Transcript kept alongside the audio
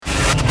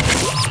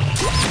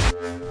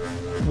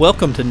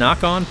Welcome to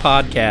Nock On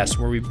Podcast,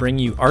 where we bring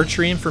you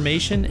archery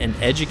information and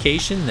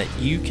education that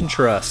you can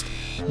trust.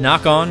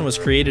 Nock On was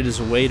created as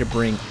a way to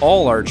bring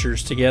all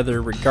archers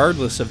together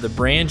regardless of the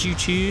brand you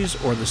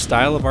choose or the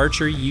style of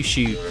archery you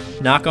shoot.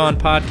 Nock On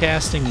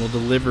Podcasting will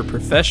deliver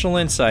professional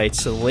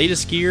insights to the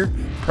latest gear,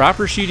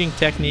 proper shooting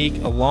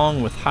technique,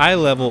 along with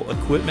high-level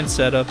equipment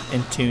setup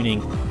and tuning.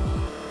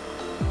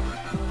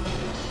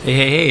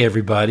 Hey,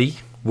 everybody.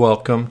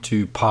 Welcome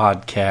to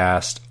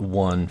Podcast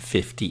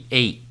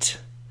 158.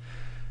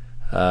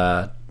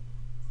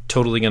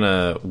 Totally going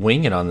to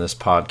wing it on this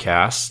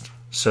podcast,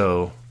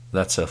 so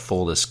that's a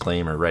full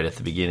disclaimer right at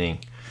the beginning.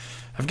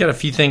 I've got a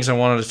few things I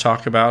wanted to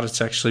talk about.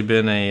 It's actually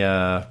been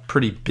a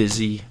pretty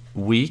busy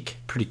week,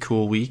 pretty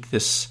cool week.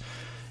 This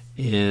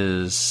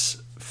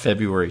is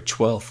February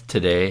 12th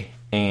today,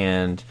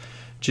 and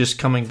just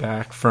coming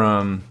back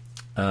from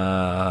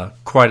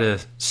quite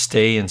a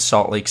stay in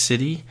Salt Lake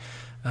City.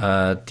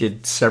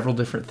 Did several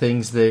different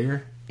things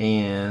there,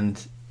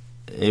 and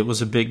it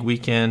was a big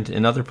weekend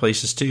in other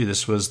places too.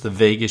 This was the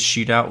Vegas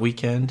shootout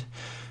weekend,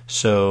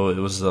 so it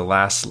was the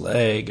last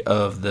leg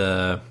of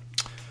the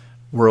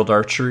World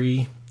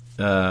Archery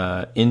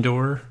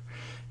indoor,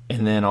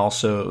 and then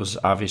also it was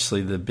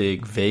obviously the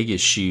big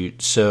Vegas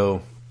shoot.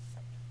 So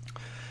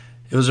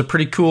it was a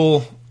pretty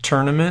cool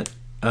tournament.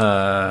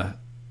 An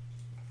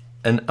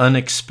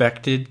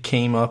unexpected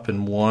came up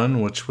and won,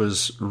 which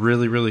was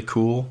really, really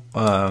cool.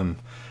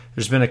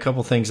 There's been a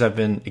couple things I've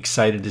been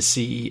excited to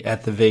see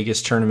at the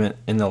Vegas tournament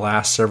in the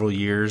last several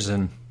years,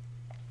 and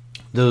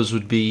those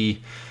would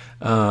be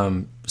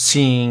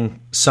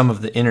seeing some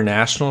of the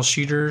international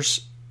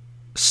shooters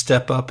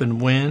step up and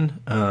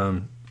win.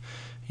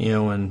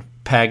 When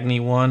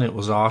Pagny won, it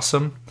was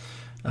awesome.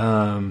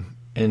 And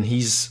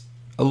he's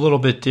a little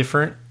bit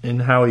different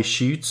in how he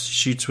shoots. He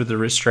shoots with the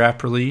wrist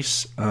strap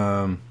release.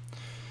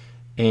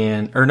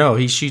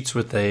 He shoots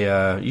with used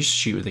to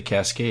shoot with a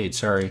Cascade,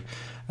 sorry.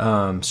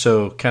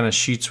 So kind of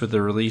shoots with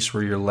the release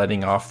where you're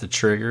letting off the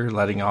trigger,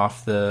 letting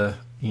off the,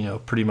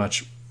 pretty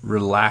much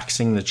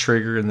relaxing the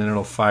trigger, and then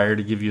it'll fire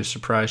to give you a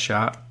surprise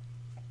shot.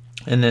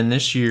 And then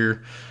this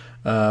year,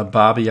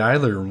 Bobby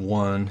Eiler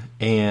won,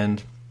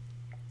 and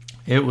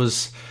it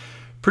was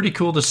pretty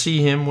cool to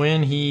see him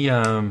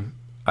win.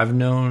 I've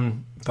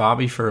known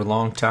Bobby for a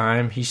long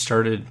time. He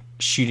started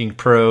shooting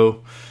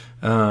pro,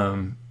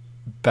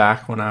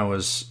 back when I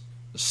was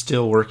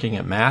still working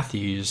at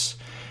Matthews,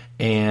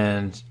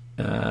 and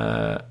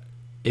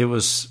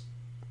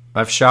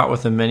I've shot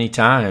with him many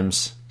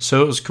times,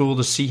 so it was cool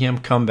to see him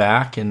come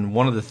back. And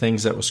one of the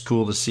things that was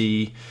cool to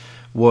see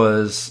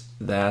was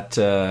that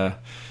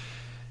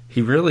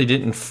he really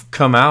didn't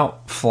come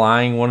out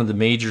flying one of the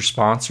major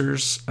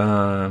sponsors.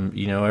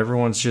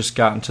 Everyone's just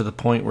gotten to the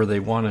point where they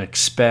want to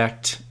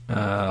expect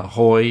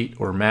Hoyt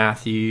or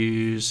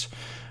Matthews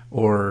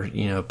or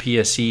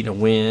PSE to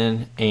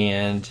win,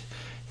 and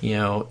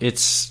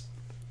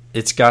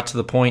it's got to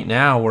the point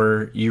now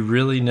where you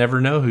really never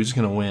know who's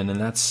going to win, and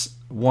that's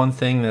one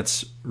thing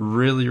that's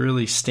really,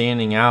 really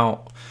standing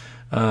out.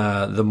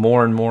 The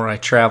more and more I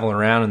travel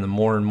around, and the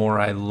more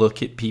I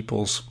look at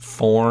people's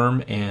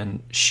form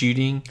and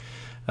shooting,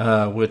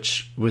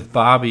 which with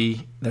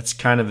Bobby, that's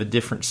kind of a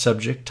different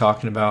subject,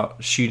 talking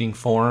about shooting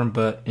form,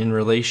 but in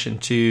relation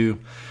to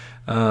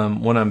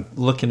when I'm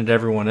looking at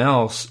everyone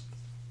else,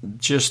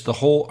 just the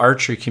whole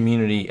archery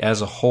community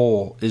as a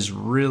whole is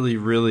really,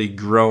 really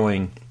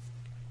growing,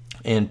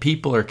 and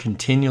people are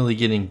continually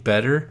getting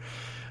better.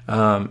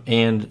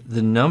 And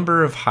the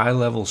number of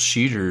high-level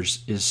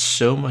shooters is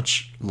so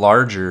much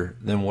larger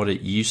than what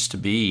it used to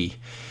be.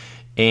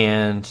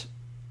 And,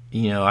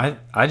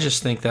 I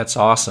just think that's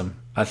awesome.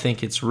 I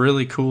think it's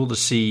really cool to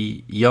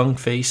see young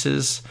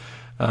faces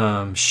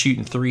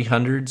shooting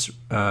 300s,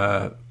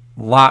 a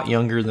lot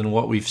younger than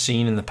what we've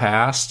seen in the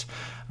past.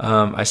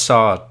 I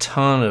saw a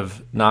ton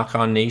of Nock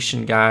On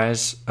Nation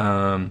guys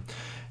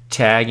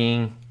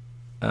tagging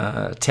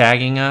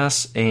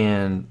us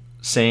and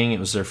saying it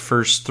was their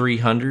first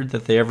 300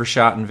 that they ever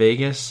shot in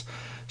Vegas.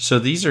 So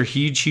these are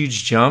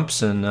huge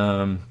jumps, and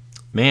I'm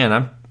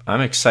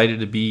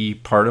excited to be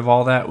part of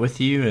all that with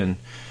you,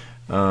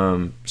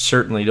 and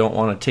certainly don't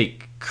want to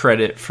take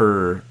credit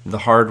for the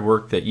hard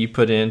work that you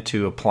put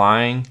into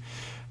applying,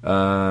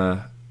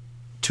 I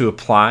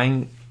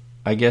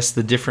guess,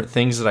 the different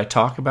things that I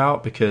talk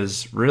about,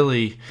 because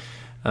really,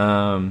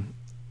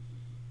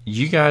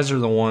 you guys are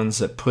the ones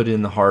that put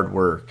in the hard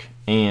work,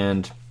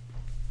 and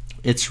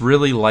it's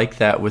really like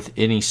that with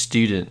any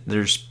student.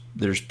 There's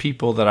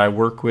people that I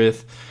work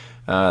with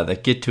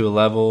that get to a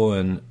level,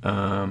 and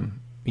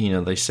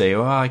they say,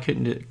 "Oh, I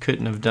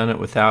couldn't have done it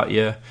without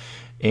you,"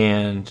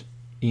 and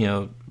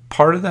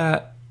part of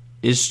that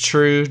is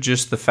true.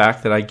 Just the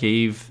fact that I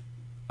gave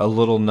a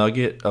little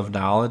nugget of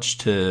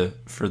knowledge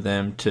for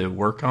them to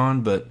work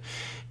on, but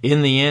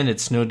in the end,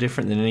 it's no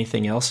different than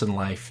anything else in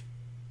life.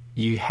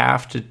 You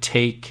have to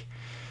take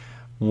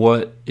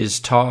what is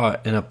taught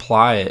and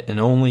apply it, and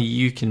only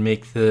you can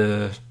make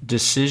the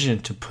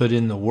decision to put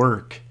in the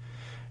work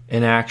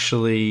and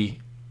actually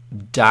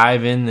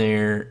dive in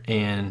there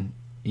and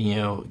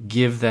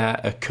give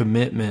that a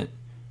commitment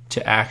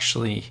to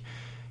actually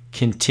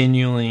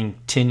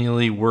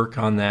continually work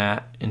on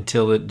that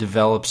until it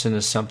develops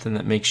into something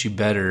that makes you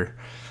better.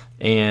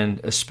 And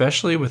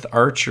especially with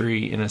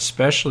archery, and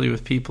especially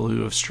with people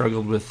who have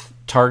struggled with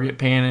target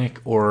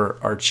panic or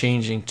are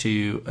changing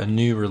to a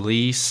new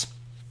release,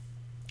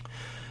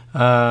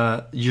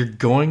 you're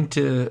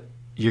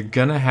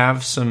gonna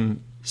have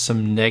some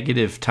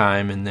negative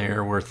time in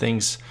there where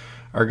things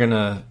are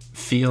gonna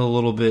feel a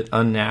little bit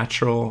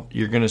unnatural.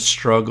 You're gonna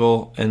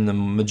struggle, and the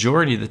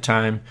majority of the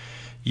time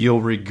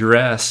you'll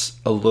regress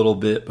a little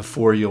bit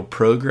before you'll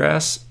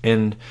progress.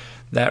 And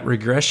that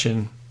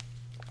regression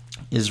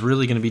is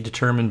really going to be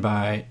determined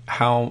by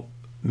how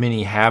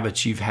many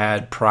habits you've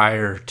had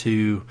prior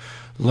to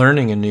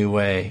learning a new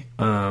way.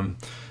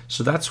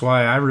 So that's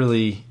why I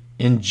really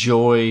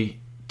enjoy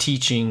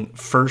teaching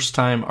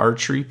first-time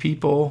archery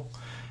people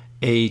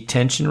a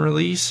tension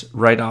release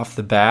right off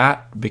the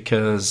bat,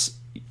 because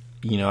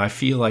I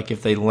feel like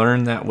if they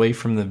learn that way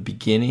from the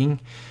beginning,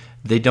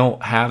 they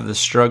don't have the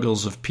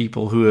struggles of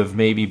people who have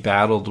maybe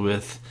battled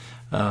with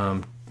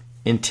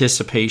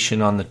anticipation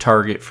on the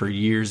target for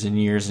years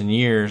and years and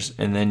years,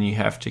 and then you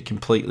have to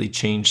completely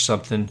change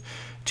something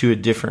to a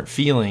different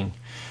feeling.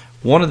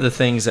 One of the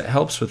things that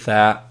helps with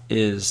that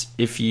is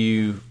if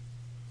you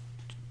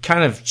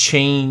kind of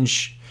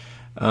change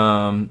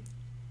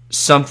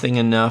something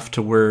enough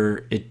to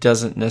where it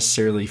doesn't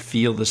necessarily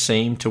feel the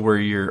same to where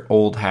your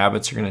old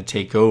habits are going to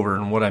take over.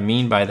 And what I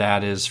mean by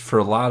that is, for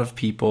a lot of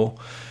people,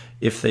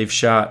 if they've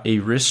shot a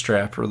wrist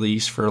strap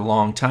release for a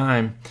long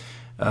time,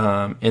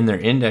 and their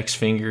index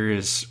finger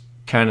is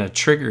kind of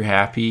trigger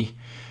happy,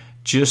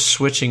 just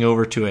switching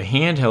over to a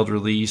handheld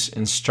release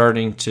and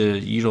starting to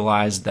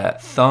utilize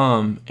that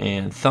thumb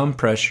and thumb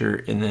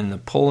pressure and then the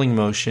pulling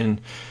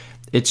motion,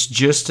 it's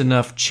just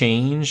enough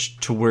change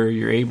to where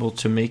you're able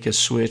to make a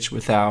switch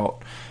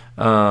without,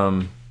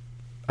 some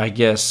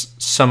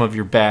of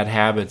your bad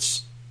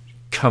habits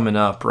coming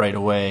up right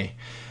away.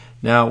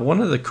 Now,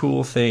 one of the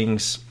cool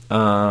things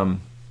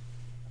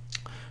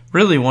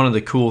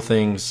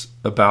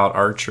about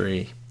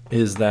archery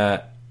is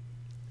that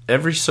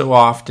every so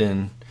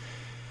often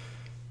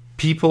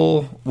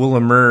people will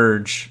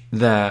emerge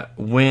that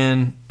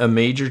win a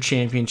major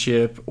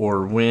championship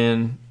or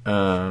win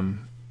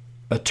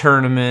a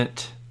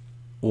tournament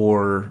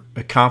or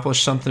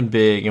accomplish something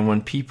big, and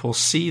when people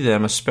see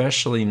them,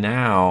 especially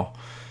now,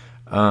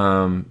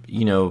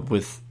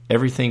 with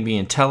everything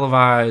being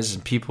televised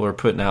and people are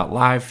putting out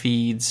live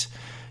feeds,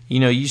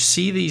 you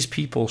see these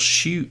people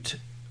shoot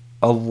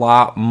a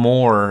lot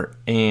more.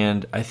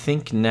 And I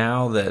think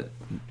now that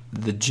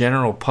the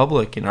general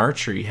public in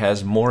archery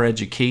has more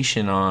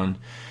education on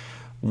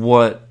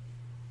what,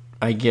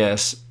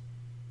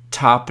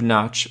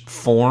 top-notch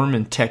form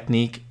and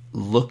technique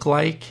look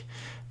like,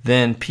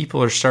 then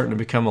people are starting to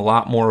become a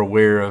lot more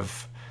aware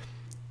of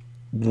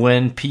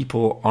when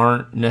people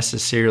aren't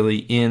necessarily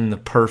in the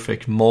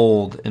perfect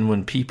mold, and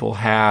when people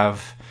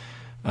have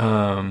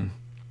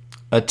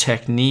a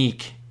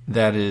technique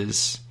that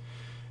is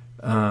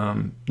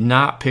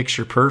not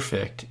picture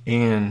perfect.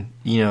 And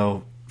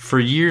for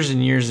years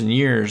and years and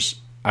years,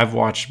 I've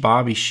watched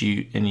Bobby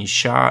shoot, and he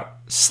shot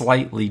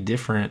slightly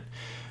different.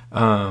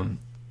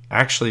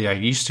 Actually, I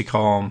used to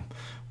call him,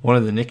 one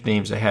of the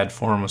nicknames I had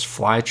for him was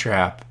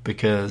Flytrap,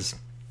 because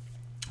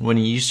when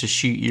he used to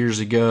shoot years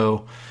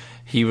ago,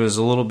 he was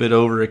a little bit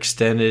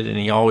overextended, and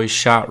he always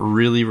shot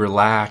really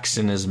relaxed,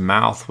 and his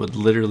mouth would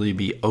literally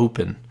be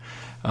open,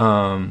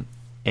 and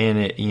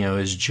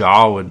his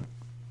jaw would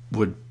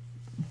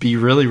be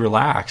really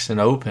relaxed and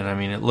open. I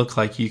mean, it looked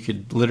like you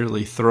could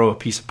literally throw a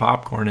piece of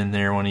popcorn in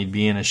there when he'd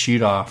be in a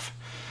shoot-off.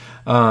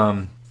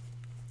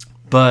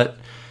 But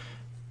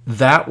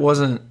that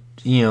wasn't,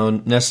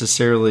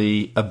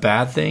 necessarily a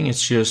bad thing.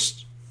 It's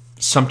just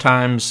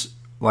sometimes,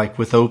 like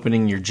with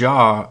opening your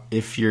jaw,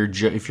 if you're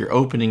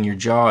opening your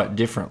jaw at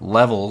different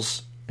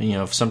levels,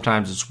 if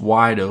sometimes it's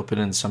wide open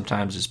and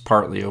sometimes it's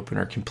partly open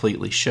or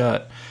completely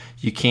shut,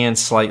 you can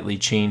slightly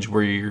change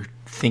where you're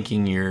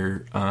thinking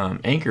your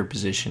anchor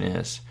position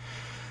is.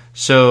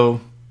 So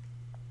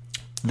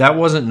that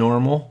wasn't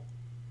normal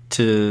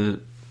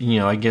to,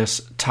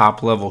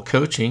 top level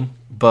coaching,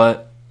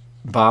 but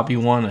Bobby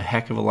won a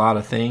heck of a lot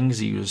of things.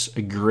 He was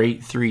a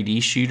great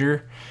 3D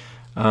shooter,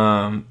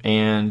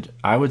 and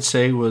I would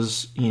say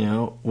was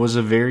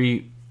a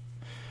very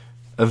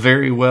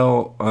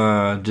well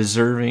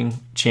deserving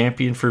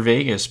champion for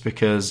Vegas,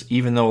 because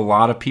even though a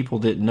lot of people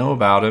didn't know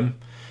about him,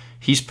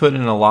 he's put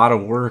in a lot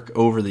of work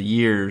over the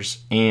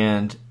years,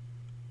 and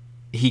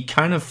he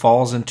kind of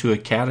falls into a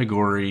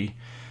category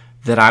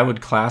that I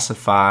would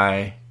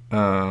classify,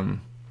 I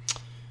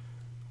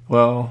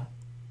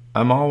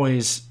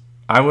always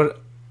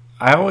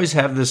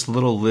have this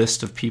little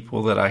list of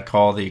people that I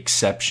call the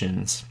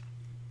exceptions.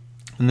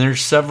 And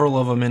there's several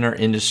of them in our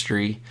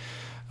industry.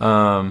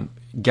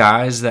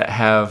 Guys that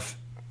have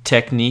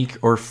technique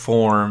or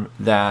form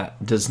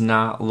that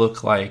doesn't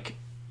look like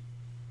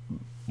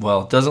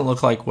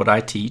what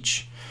I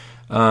teach,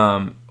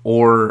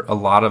 or a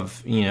lot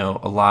of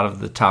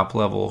the top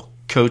level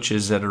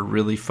coaches that are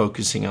really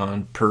focusing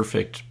on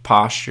perfect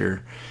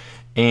posture.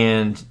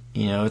 And,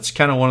 it's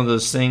kind of one of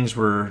those things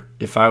where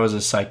if I was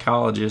a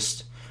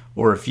psychologist,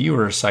 or if you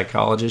were a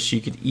psychologist,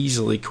 you could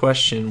easily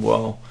question,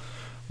 well,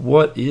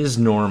 what is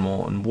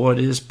normal and what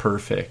is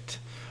perfect?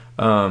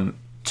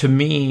 To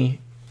me,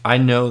 I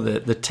know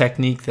that the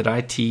technique that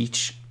I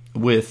teach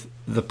with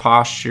the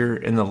posture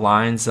and the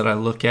lines that I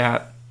look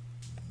at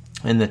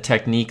and the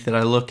technique that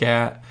I look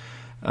at,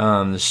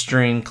 the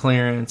string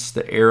clearance,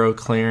 the arrow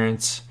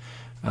clearance,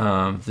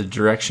 the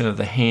direction of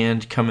the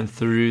hand coming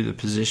through, the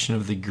position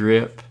of the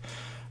grip,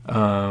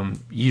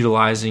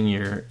 utilizing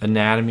your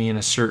anatomy in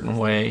a certain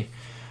way,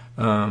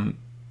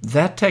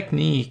 that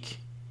technique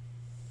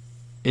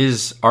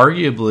is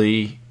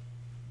arguably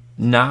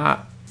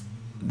not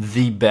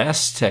the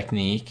best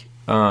technique,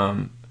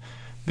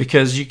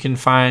 because you can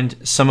find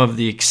some of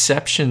the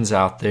exceptions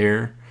out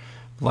there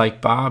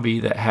like Bobby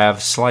that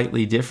have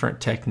slightly different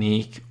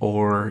technique,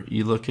 or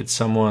you look at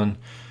someone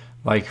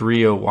like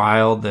Rio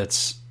Wild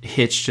that's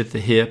hitched at the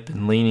hip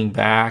and leaning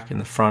back and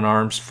the front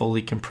arms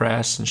fully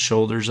compressed and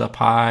shoulders up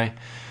high.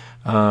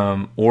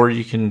 Or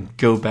you can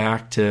go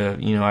back to,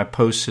 I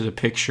posted a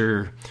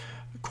picture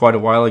quite a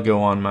while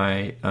ago on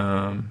my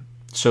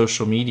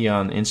social media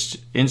on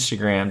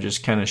Instagram,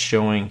 just kind of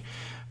showing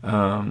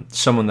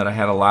someone that I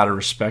had a lot of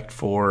respect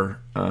for.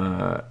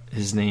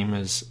 His name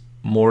is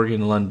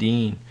Morgan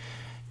Lundin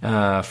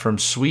from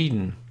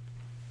Sweden.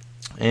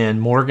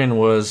 And Morgan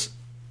was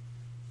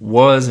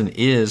and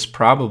is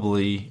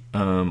probably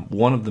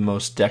one of the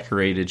most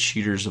decorated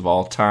shooters of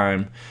all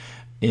time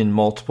in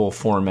multiple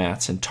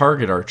formats in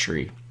target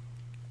archery.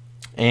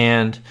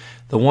 And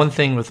the one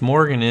thing with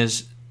Morgan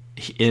is,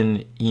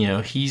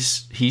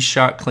 he's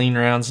shot clean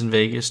rounds in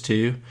Vegas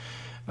too,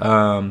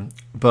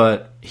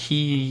 but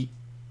he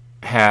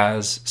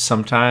has,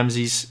 sometimes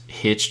he's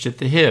hitched at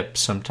the hip,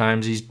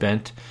 sometimes he's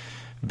bent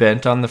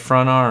on the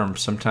front arm,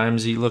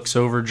 sometimes he looks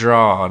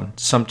overdrawn,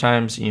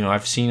 sometimes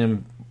I've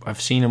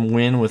seen him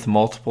win with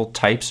multiple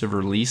types of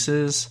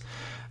releases.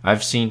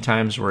 I've seen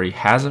times where he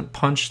hasn't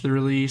punched the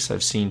release.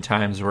 I've seen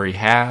times where he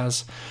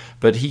has,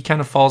 but he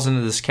kind of falls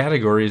into this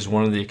category as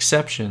one of the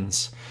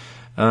exceptions.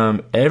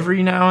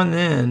 Every now and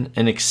then,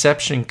 an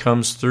exception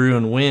comes through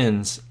and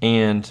wins,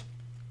 and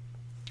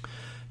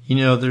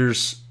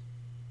there's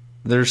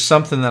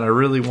something that I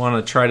really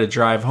want to try to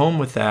drive home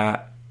with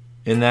that,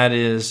 and that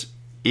is,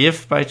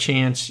 if by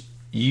chance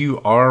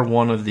you are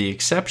one of the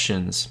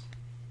exceptions,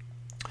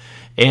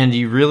 and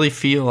you really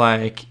feel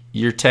like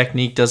your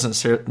technique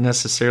doesn't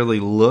necessarily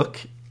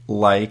look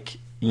like,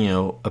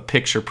 a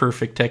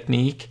picture-perfect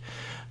technique,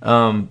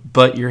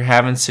 but you're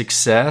having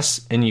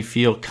success and you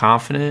feel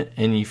confident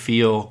and you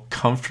feel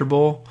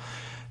comfortable,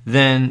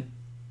 then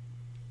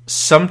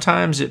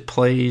sometimes it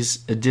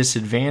plays a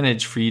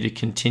disadvantage for you to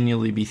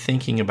continually be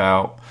thinking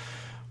about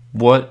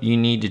what you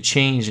need to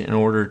change in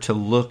order to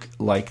look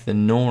like the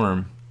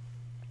norm.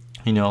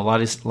 A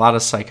lot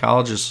of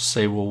psychologists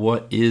will say, well,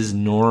 what is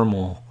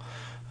normal?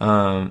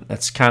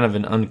 That's kind of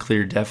an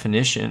unclear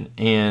definition.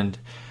 And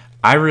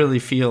I really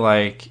feel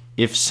like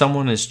if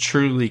someone is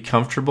truly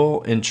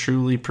comfortable and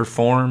truly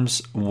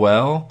performs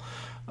well,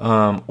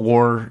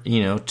 or,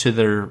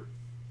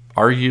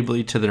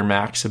 arguably to their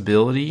max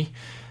ability,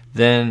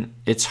 then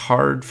it's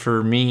hard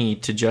for me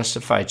to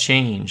justify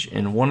change.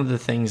 And one of the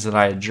things that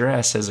I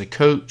address as a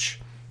coach,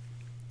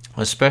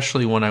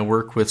 especially when I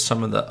work with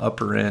some of the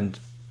upper end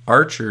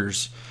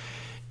archers,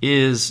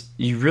 is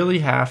you really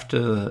have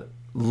to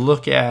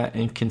look at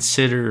and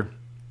consider,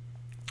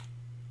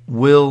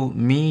 will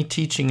me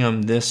teaching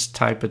them this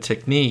type of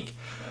technique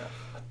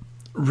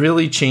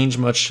really change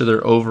much to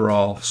their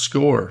overall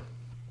score?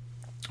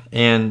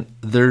 And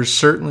there's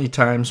certainly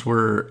times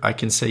where I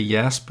can say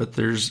yes, but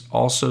there's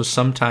also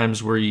some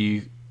times where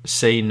you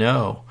say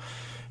no.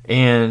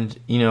 And,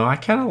 I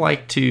kind of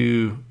like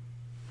to,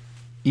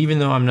 even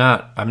though I'm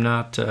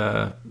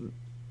not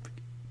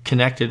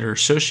connected or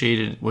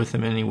associated with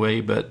him anyway,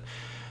 but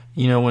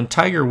when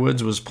Tiger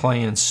Woods was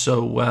playing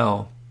so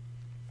well,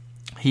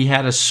 he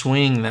had a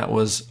swing that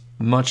was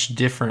much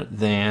different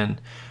than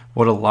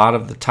what a lot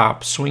of the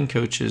top swing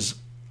coaches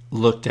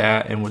looked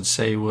at and would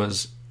say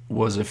was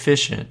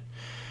efficient.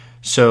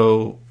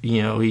 So,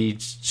 he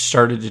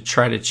started to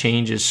try to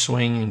change his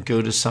swing and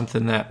go to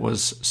something that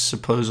was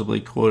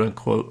supposedly, quote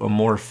unquote, a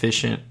more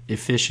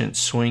efficient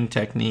swing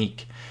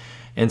technique,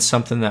 and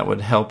something that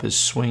would help his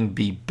swing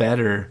be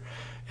better.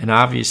 And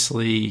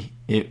obviously,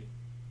 it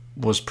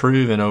was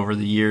proven over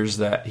the years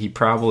that he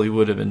probably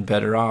would have been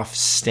better off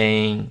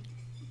staying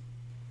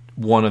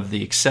one of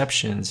the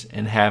exceptions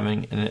and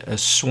having a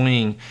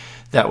swing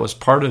that was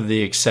part of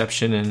the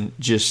exception, and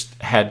just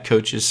had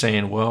coaches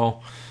saying,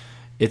 well,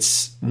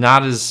 it's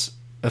not as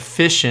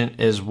efficient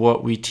as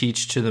what we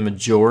teach to the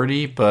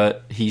majority,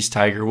 but he's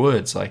Tiger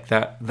Woods. Like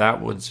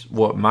that was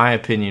what my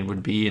opinion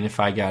would be. And if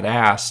I got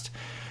asked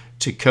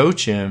to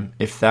coach him,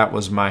 if that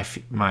was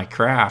my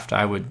craft,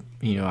 I would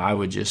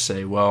just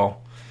say,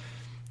 well,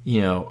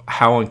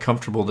 how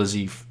uncomfortable does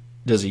he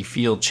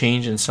feel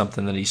changing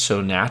something that he's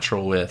so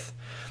natural with?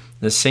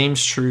 The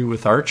same's true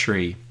with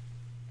archery.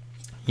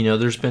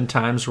 There's been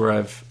times where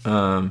I've,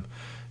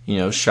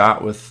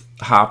 shot with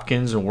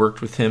Hopkins and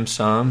worked with him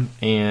some,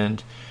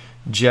 and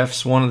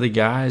Jeff's one of the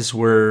guys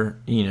where,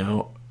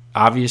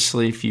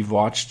 obviously if you've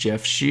watched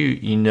Jeff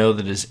shoot, you know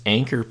that his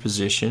anchor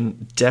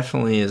position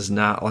definitely is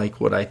not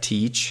like what I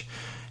teach.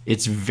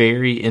 It's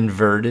very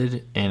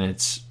inverted, and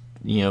it's,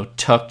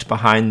 tucked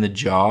behind the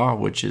jaw,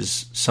 which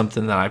is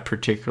something that I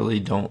particularly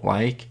don't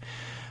like.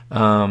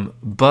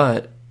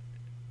 But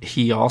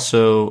he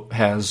also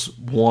has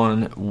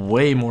won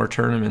way more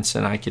tournaments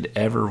than I could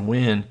ever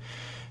win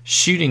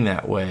shooting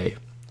that way.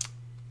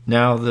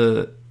 Now,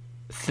 the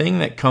thing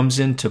that comes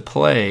into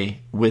play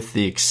with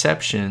the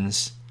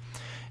exceptions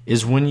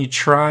is when you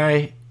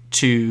try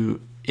to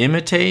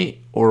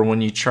imitate or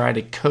when you try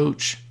to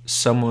coach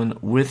someone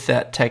with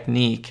that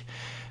technique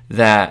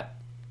that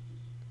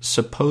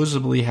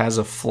supposedly has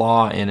a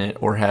flaw in it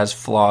or has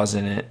flaws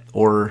in it,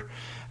 or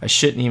I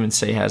shouldn't even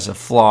say has a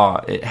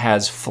flaw, it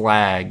has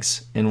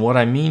flags. And what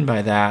I mean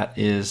by that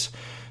is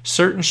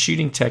certain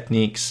shooting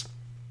techniques,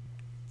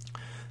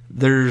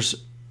 there's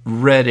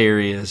red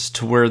areas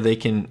to where they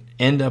can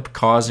end up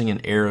causing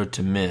an arrow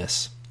to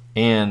miss.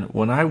 And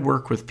when I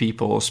work with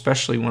people,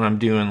 especially when I'm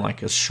doing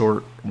like a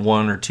short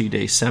 1 or 2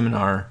 day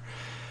seminar,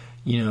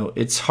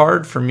 it's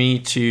hard for me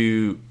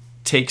to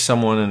take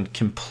someone and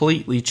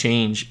completely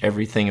change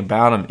everything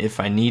about them if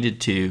I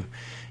needed to.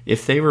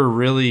 If they were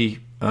really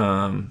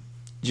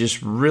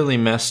just really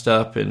messed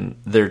up in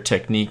their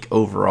technique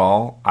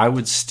overall, I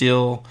would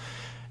still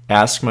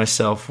ask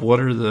myself, what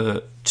are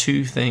the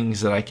 2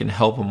 things that I can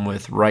help them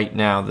with right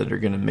now that are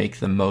going to make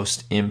the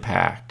most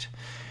impact?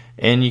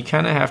 And you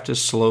kind of have to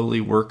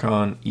slowly work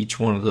on each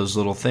one of those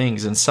little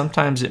things. And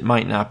sometimes it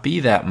might not be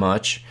that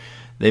much.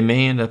 They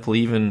may end up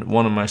leaving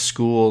one of my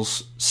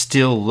schools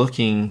still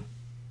looking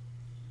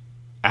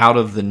out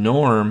of the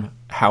norm.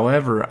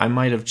 However, I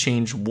might have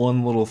changed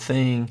one little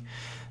thing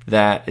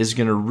that is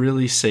going to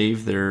really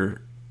save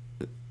their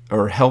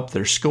or help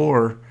their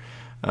score,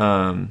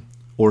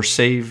 or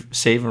save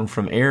them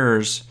from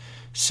errors,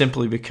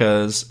 simply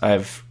because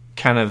I've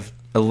kind of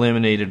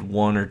eliminated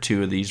 1 or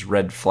 2 of these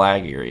red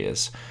flag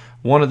areas.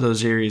 One of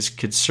those areas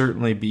could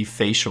certainly be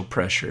facial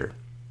pressure.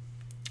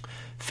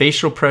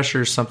 Facial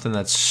pressure is something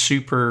that's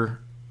super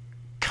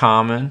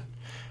common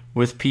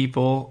with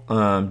people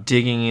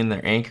digging in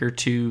their anchor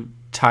too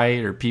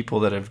tight, or people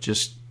that have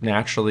just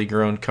naturally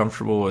grown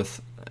comfortable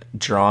with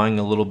drawing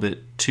a little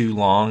bit too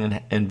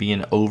long and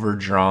being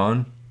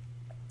overdrawn.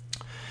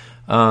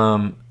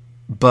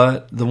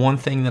 But the one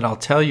thing that I'll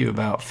tell you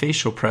about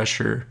facial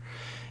pressure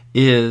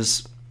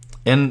is,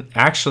 and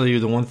actually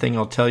the one thing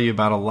I'll tell you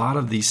about a lot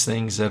of these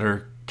things that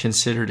are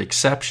considered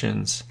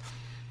exceptions,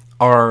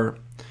 are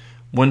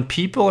when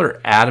people are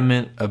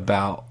adamant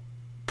about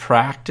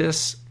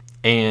practice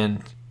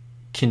and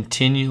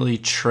continually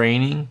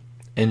training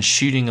and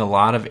shooting a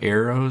lot of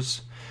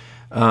arrows,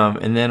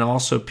 and then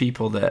also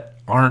people that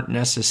aren't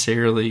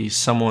necessarily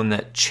someone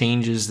that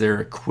changes their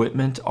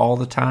equipment all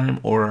the time,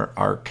 or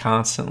are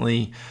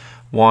constantly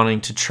wanting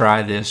to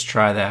try this,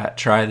 try that,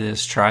 try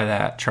this, try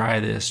that, try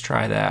this,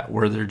 try that,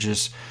 where they're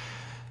just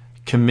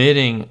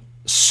committing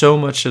so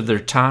much of their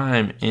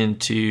time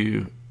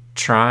into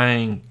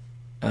trying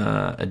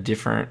a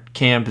different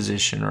cam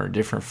position or a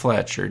different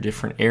fletch or a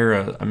different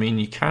arrow. I mean,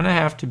 you kind of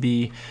have to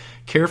be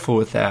careful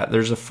with that.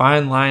 There's a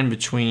fine line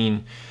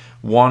between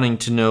wanting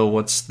to know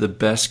what's the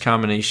best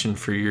combination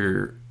for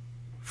your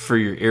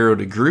arrow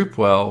to group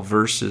well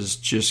versus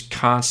just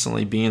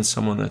constantly being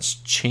someone that's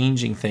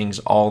changing things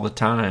all the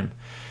time.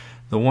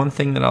 The one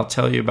thing that I'll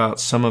tell you about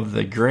some of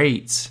the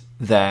greats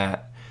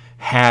that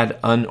had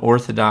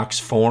unorthodox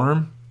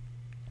form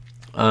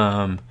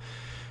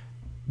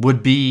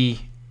would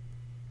be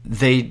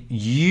they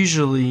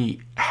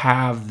usually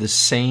have the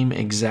same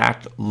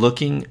exact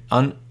looking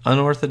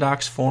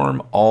unorthodox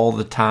form all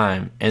the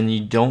time, and you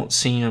don't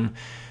see them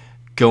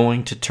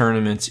going to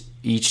tournaments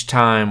each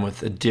time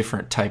with a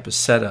different type of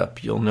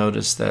setup. You'll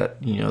notice that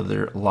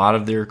a lot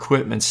of their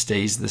equipment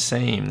stays the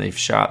same. They've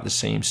shot the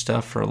same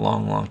stuff for a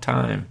long, long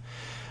time.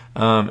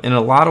 In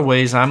a lot of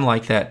ways, I'm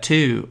like that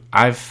too.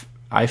 I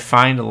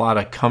find a lot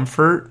of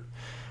comfort.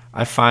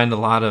 I find a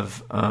lot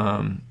of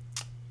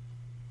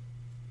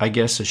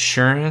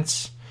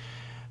assurance,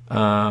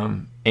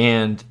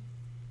 and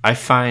I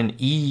find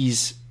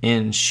ease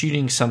in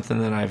shooting something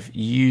that I've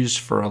used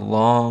for a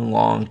long,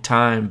 long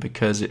time,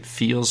 because it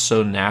feels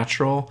so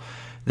natural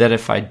that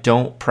if I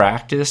don't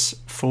practice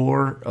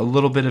for a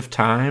little bit of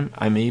time,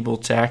 I'm able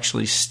to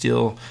actually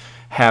still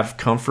have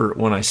comfort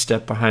when I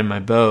step behind my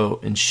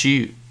bow and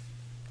shoot.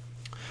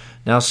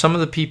 Now, some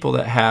of the people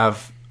that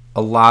have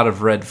a lot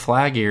of red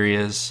flag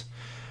areas,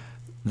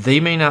 they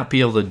may not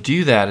be able to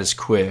do that as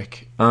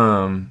quick,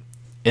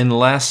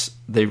 unless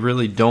they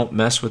really don't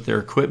mess with their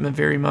equipment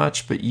very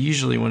much. But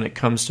usually when it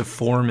comes to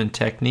form and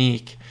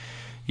technique,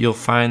 you'll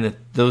find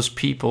that those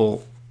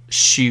people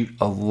shoot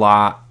a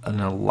lot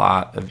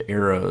of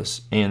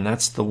arrows. And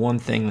that's the one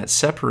thing that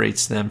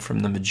separates them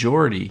from the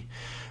majority,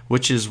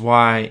 which is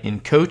why in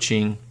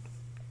coaching,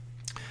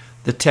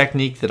 the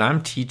technique that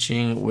I'm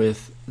teaching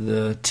with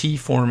the T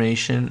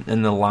formation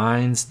and the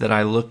lines that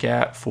I look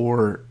at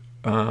for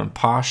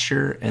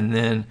posture, and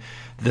then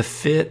the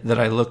fit that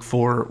I look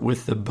for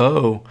with the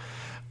bow,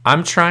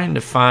 I'm trying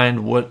to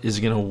find what is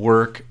going to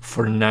work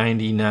for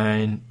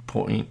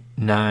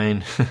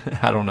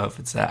 99.9. I don't know if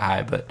it's that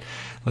high, but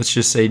let's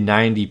just say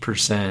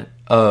 90%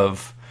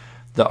 of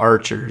the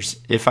archers.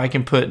 If I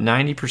can put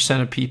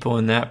 90% of people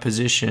in that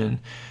position,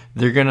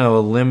 they're going to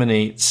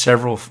eliminate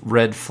several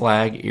red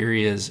flag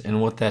areas.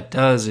 And what that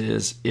does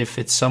is, if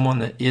it's someone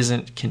that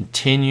isn't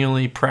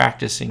continually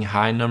practicing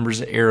high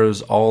numbers of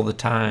arrows all the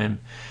time,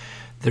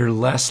 they're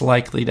less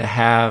likely to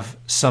have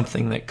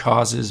something that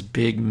causes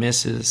big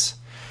misses.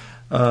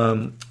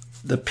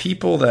 The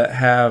people that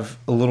have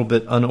a little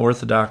bit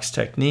unorthodox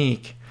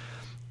technique,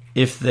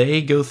 if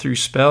they go through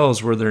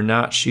spells where they're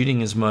not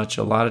shooting as much,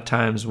 a lot of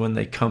times when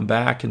they come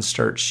back and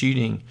start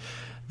shooting,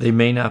 they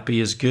may not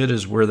be as good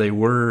as where they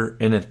were,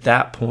 and at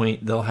that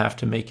point they'll have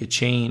to make a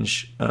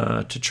change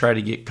to try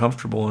to get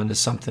comfortable into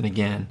something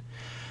again.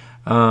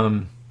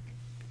 A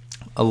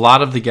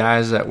lot of the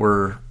guys that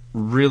were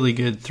really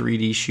good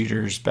 3D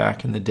shooters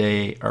back in the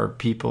day are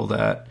people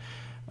that,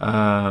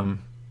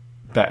 and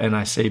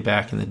I say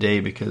back in the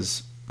day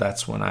because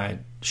that's when I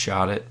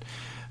shot it,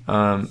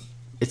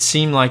 it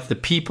seemed like the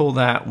people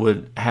that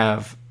would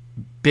have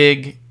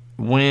big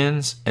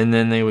wins and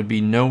then they would be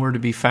nowhere to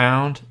be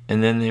found,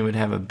 and then they would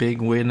have a big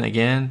win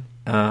again.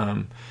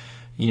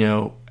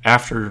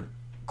 After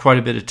quite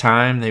a bit of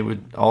time, they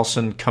would all of a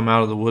sudden come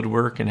out of the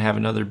woodwork and have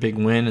another big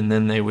win, and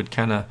then they would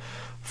kind of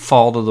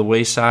fall to the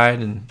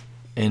wayside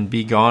and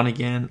be gone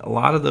again. A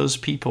lot of those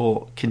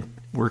people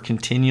were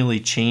continually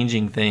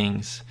changing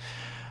things,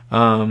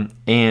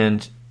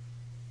 and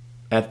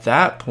at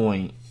that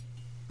point,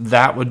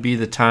 that would be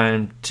the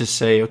time to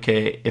say,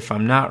 okay, if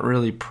I'm not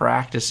really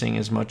practicing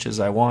as much as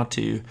I want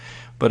to,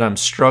 but I'm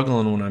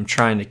struggling when I'm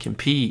trying to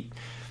compete,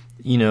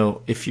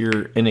 if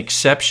you're an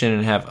exception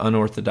and have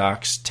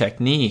unorthodox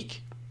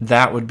technique,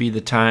 that would be the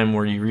time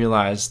where you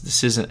realize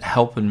this isn't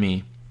helping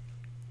me.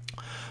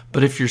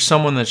 But if you're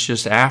someone that's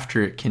just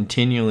after it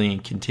continually,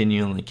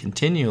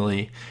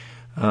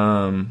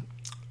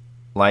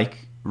 like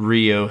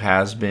Rio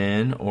has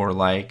been, or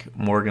like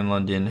Morgan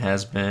Lundin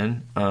has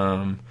been,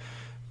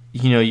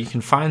 you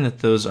can find that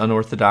those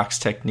unorthodox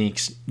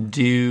techniques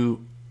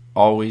do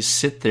always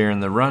sit there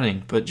in the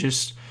running. But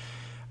just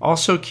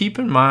also keep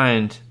in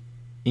mind,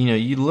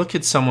 you look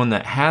at someone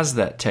that has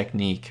that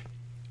technique,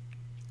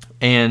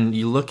 and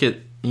you look at,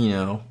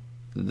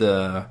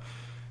 the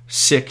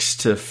 6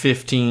 to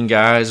 15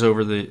 guys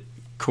over the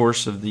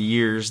course of the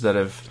years that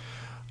have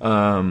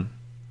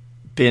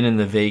been in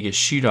the Vegas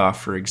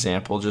shoot-off, for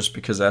example, just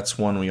because that's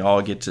one we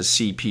all get to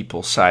see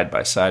people side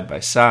by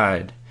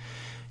side.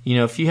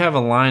 If you have a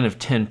line of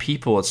 10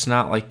 people, it's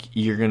not like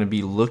you're going to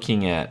be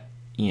looking at,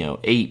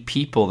 8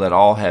 people that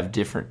all have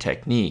different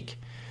technique.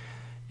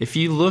 If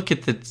you look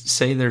at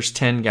say there's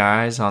 10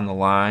 guys on the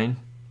line,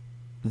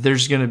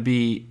 there's going to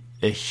be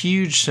a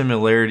huge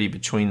similarity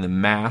between the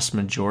mass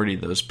majority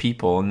of those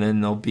people, and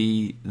then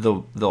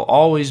there'll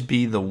always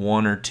be the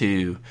 1 or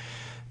 2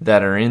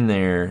 that are in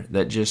there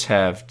that just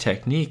have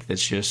technique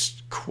that's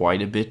just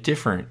quite a bit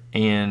different.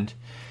 And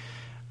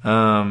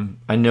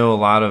I know a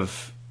lot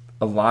of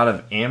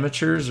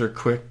amateurs are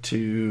quick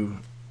to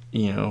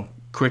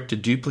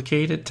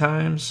duplicate at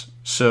times.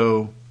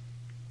 So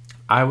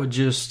I would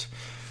just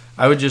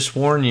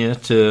warn you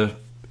to,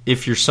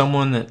 if you're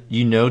someone that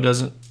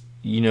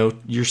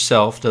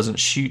yourself doesn't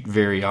shoot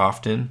very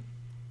often,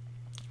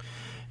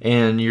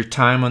 and your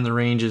time on the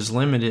range is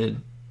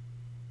limited,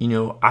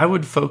 I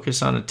would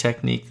focus on a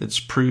technique that's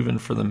proven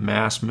for the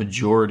mass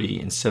majority,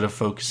 instead of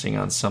focusing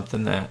on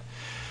something that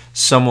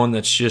someone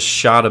that's just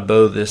shot a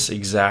bow this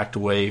exact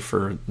way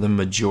for the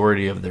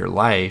majority of their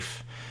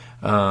life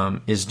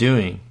is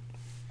doing.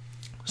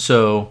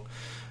 So,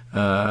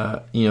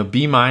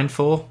 be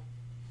mindful.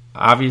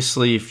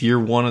 Obviously, if you're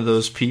one of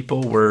those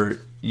people where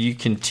you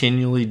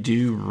continually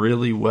do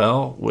really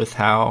well with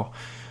how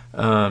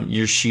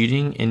you're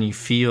shooting, and you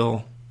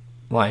feel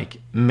like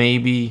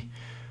maybe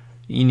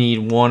you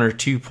need 1 or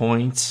 2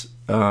 points,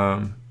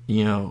 to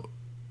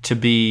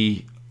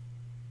be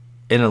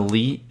an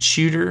elite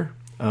shooter,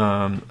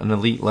 an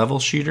elite level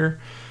shooter,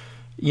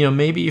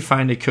 maybe you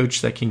find a coach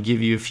that can give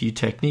you a few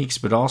techniques.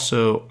 But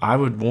also, I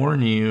would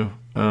warn you,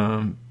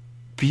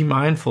 be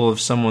mindful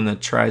of someone that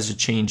tries to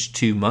change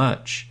too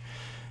much.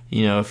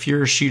 If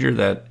you're a shooter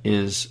that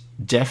is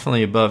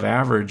definitely above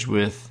average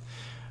with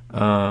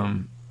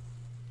an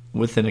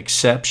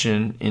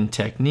exception in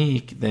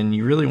technique, then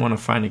you really want to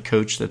find a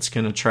coach that's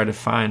going to try to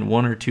find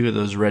 1 or 2 of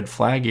those red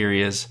flag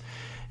areas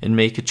and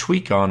make a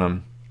tweak on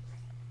them,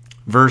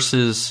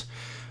 versus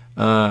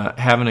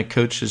having a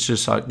coach that's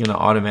just going to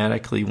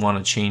automatically want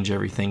to change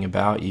everything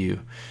about you.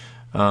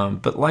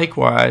 But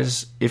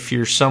likewise, if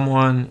you're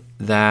someone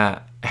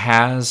that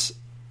has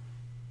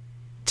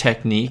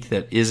technique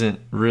that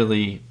isn't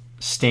really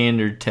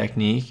standard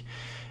technique,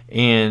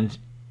 and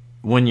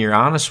when you're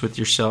honest with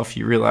yourself,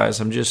 you realize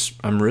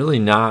I'm really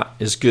not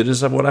as good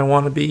as what I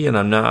want to be,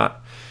 and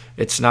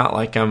it's not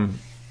like I'm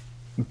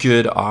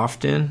good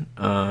often,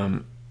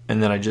 and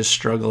that I just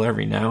struggle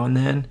every now and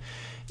then.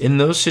 In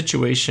those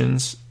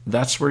situations,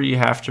 that's where you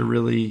have to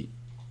really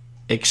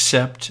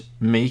accept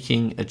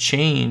making a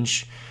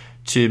change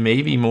to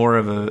maybe more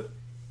of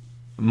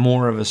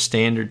a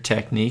standard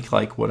technique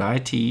like what I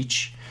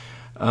teach,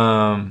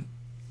 and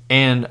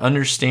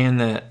understand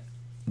that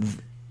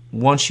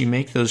once you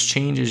make those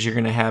changes, you're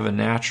going to have a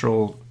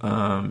natural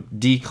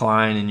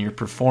decline in your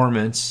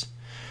performance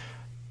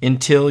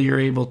until you're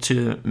able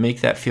to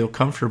make that feel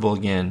comfortable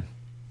again.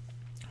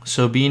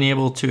 So being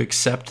able to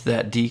accept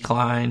that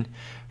decline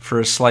for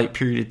a slight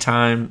period of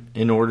time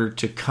in order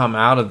to come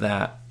out of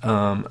that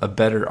a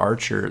better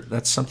archer,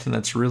 that's something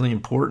that's really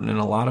important. And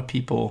a lot of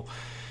people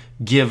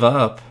give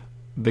up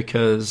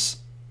because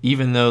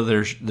even though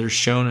they're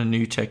shown a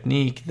new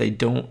technique, they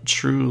don't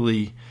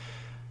truly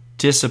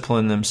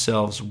discipline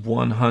themselves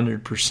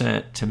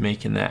 100% to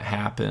making that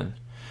happen.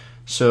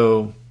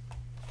 So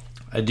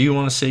I do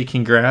want to say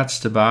congrats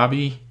to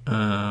Bobby.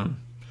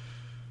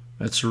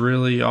 That's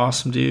really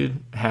awesome,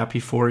 dude. Happy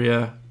for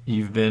you.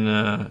 You've been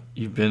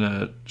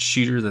a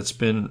shooter that's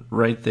been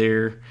right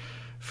there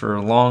for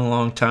a long,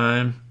 long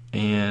time,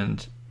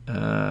 and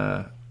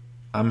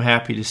I'm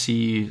happy to see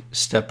you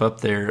step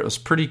up there. It was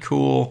pretty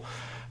cool,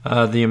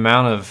 the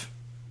amount of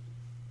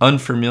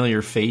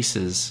unfamiliar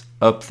faces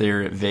up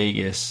there at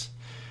Vegas,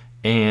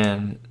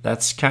 and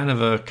that's kind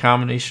of a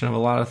combination of a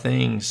lot of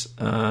things.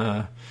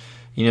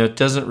 It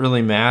doesn't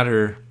really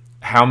matter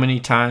how many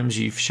times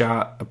you've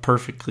shot a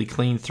perfectly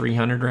clean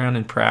 300 round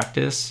in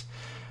practice,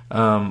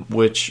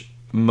 which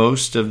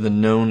most of the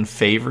known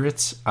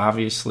favorites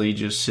obviously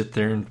just sit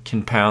there and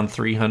can pound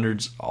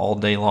 300s all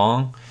day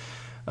long.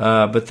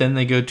 But then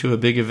they go to a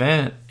big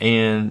event,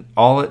 and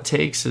all it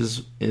takes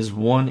is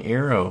one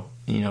arrow,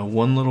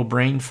 one little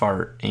brain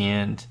fart,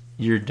 and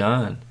you're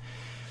done.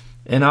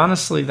 And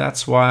honestly,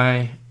 that's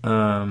why.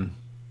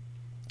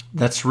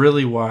 That's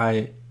really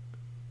why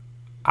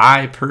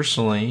I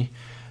personally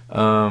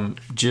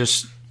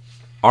just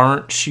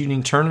aren't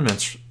shooting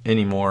tournaments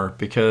anymore,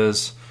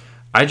 because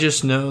I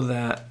just know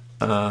that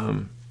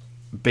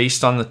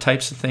based on the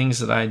types of things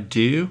that I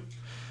do,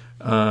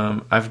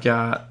 I've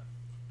got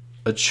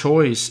a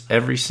choice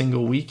every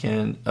single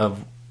weekend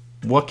of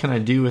what can I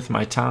do with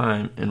my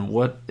time and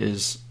what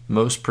is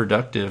most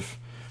productive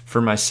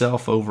for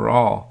myself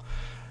overall.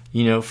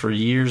 For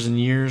years and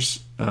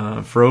years,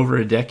 for over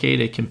a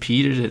decade, I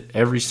competed at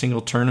every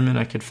single tournament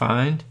I could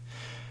find.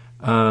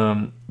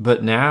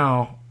 But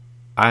now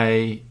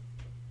I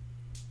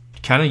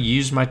kind of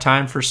use my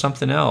time for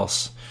something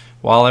else.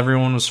 While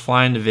everyone was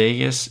flying to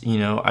Vegas,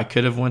 I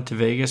could have went to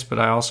Vegas, but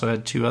I also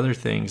had two other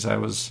things. I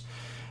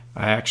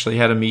actually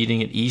had a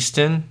meeting at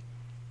Easton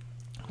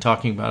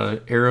talking about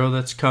an arrow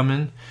that's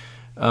coming.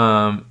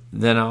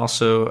 Then I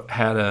also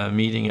had a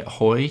meeting at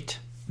Hoyt.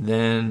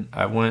 Then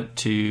I went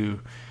to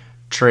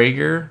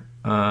Traeger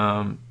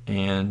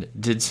and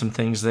did some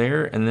things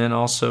there, and then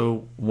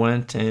also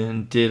went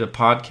and did a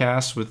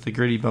podcast with the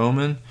Gritty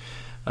Bowman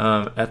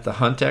at the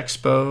Hunt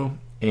Expo,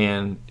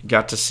 and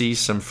got to see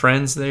some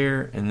friends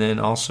there, and then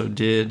also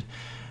did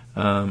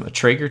a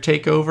Traeger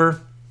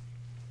takeover,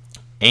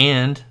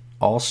 and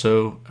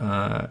also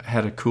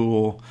had a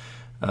cool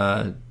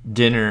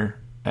dinner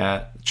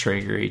at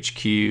Traeger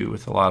HQ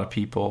with a lot of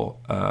people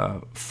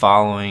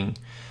following,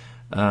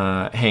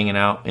 hanging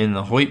out in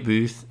the Hoyt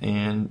booth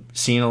and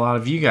seeing a lot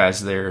of you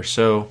guys there.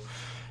 So,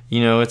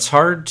 it's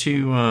hard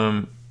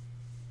to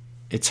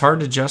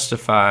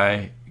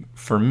justify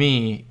for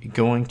me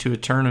going to a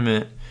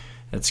tournament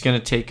that's going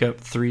to take up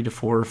 3 to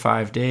 4 or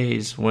 5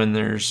 days when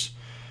there's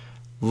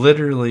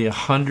literally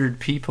 100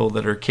 people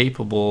that are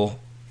capable,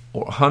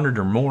 or 100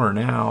 or more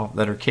now,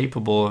 that are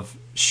capable of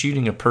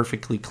shooting a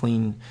perfectly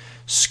clean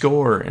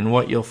score. And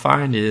what you'll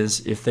find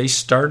is if they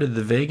started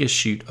the Vegas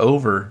shoot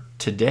over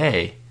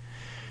today,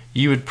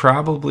 you would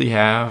probably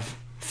have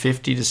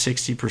 50 to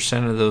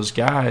 60% of those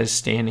guys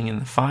standing in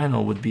the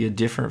final would be a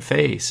different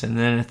face. And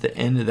then at the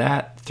end of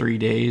that 3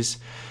 days,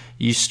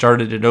 you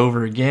started it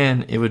over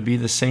again, it would be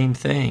the same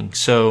thing.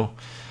 So,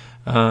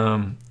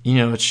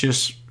 it's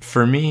just,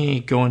 for me,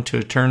 going to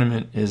a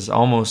tournament is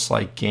almost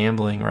like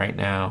gambling right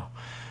now.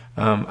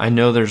 I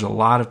know there's a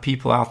lot of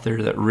people out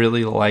there that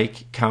really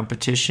like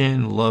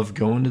competition, love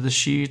going to the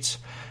shoots,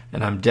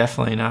 and I'm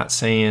definitely not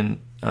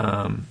saying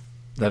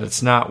that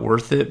it's not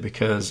worth it,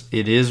 because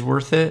it is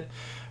worth it.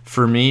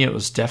 For me, it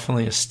was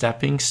definitely a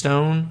stepping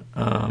stone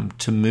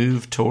to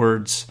move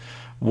towards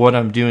what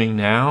I'm doing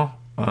now.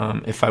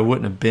 If I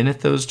wouldn't have been at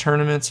those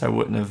tournaments, I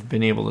wouldn't have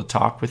been able to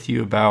talk with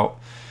you about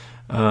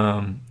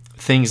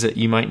things that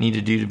you might need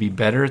to do to be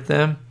better at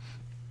them.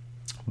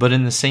 But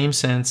in the same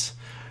sense,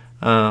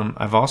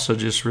 I've also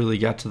just really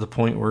got to the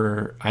point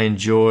where I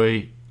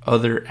enjoy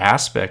other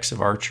aspects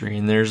of archery,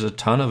 and there's a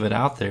ton of it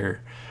out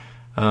there.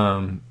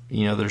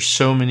 There's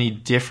so many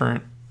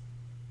different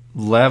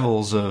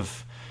levels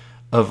of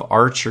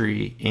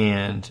archery,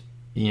 and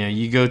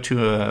you go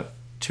to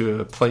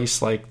a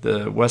place like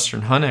the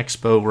Western Hunt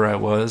Expo where I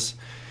was,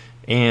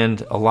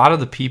 and a lot of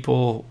the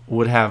people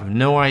would have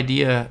no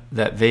idea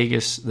that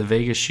the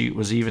Vegas shoot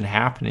was even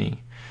happening.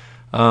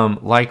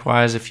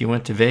 Likewise, if you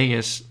went to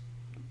Vegas,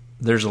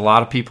 there's a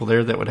lot of people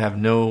there that would have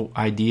no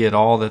idea at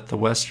all that the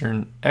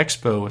Western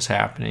Expo was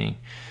happening.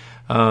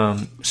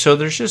 So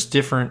there's just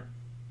different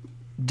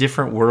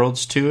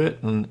worlds to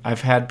it. And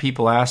I've had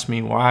people ask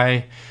me,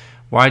 why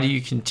do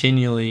you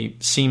continually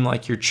seem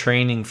like you're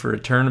training for a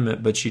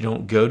tournament, but you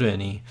don't go to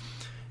any?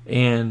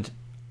 And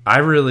I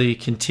really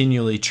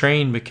continually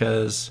train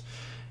because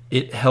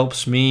it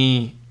helps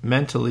me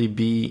mentally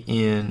be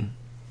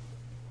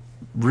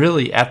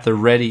really at the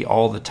ready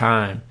all the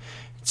time.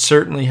 It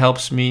certainly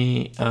helps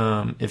me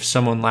if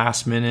someone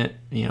last minute,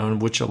 in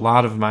which a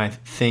lot of my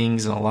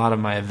things and a lot of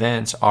my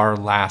events are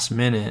last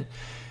minute.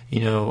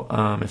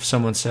 If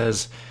someone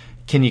says,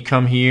 can you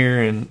come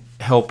here and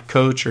help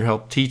coach or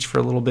help teach for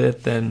a little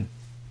bit, then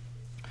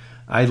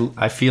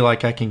I feel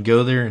like I can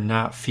go there and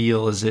not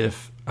feel as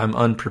if I'm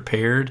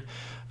unprepared.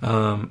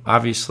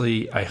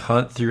 Obviously, I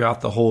hunt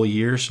throughout the whole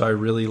year, so I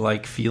really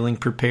like feeling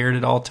prepared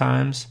at all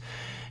times.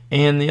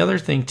 And the other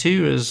thing,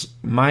 too, is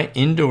my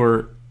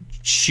indoor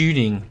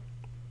shooting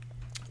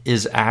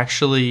is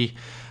actually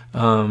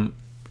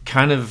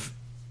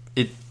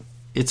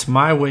it's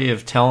my way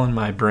of telling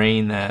my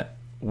brain that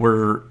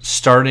we're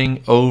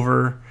starting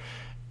over.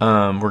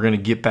 We're going to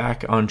get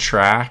back on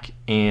track,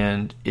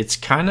 and it's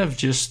kind of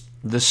just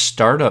the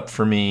startup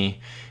for me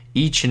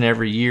each and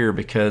every year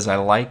because I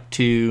like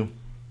to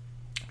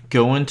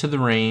go into the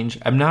range.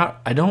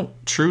 I don't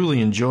truly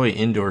enjoy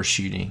indoor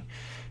shooting,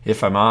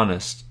 if I'm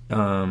honest.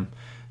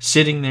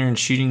 Sitting there and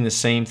shooting the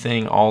same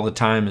thing all the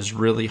time is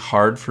really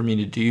hard for me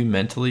to do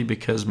mentally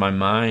because my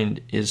mind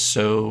is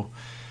so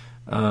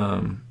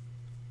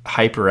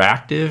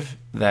hyperactive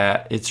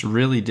that it's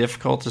really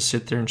difficult to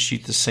sit there and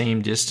shoot the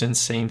same distance,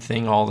 same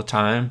thing all the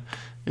time.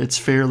 It's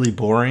fairly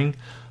boring,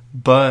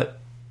 but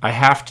I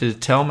have to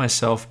tell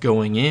myself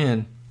going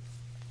in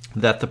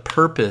that the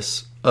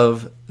purpose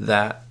of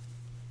that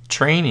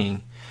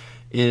training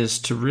is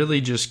to really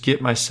just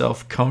get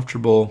myself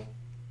comfortable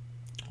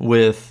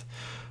with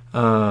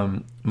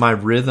my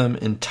rhythm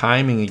and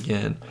timing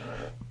again,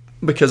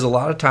 because a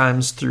lot of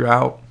times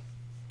throughout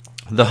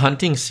the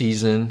hunting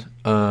season,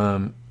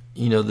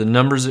 the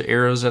numbers of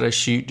arrows that I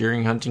shoot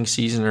during hunting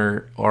season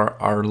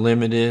are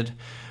limited.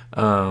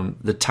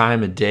 The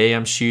time of day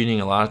I'm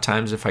shooting, a lot of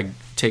times if I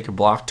take a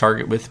block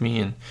target with me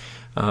and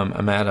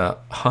I'm at a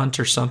hunt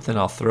or something,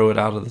 I'll throw it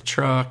out of the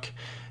truck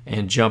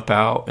and jump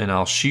out and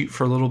I'll shoot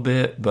for a little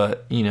bit.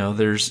 But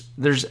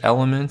there's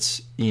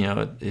elements,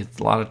 a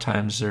lot of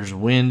times there's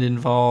wind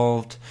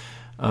involved.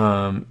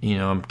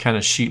 I'm kind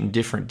of shooting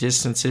different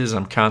distances.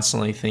 I'm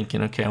constantly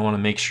thinking, okay, I want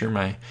to make sure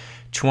my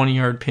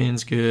 20-yard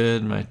pin's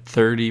good, my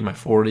 30, my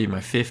 40,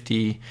 my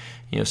 50.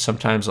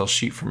 Sometimes I'll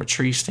shoot from a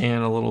tree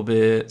stand a little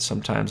bit.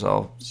 Sometimes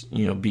I'll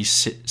be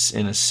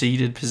in a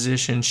seated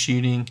position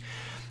shooting.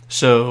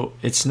 So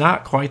it's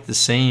not quite the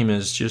same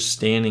as just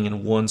standing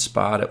in one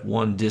spot at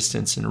one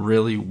distance and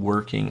really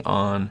working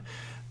on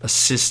a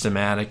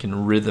systematic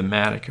and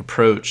rhythmatic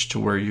approach to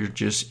where you're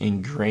just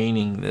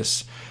ingraining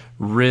this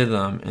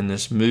rhythm and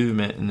this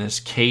movement and this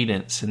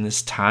cadence and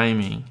this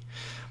timing.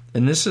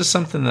 And this is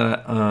something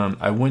that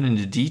I went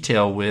into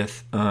detail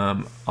with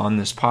on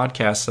this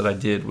podcast that I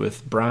did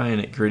with Brian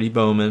at Gritty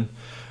Bowman.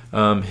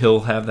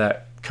 He'll have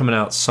that coming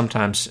out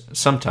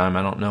sometime.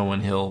 I don't know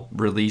when he'll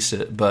release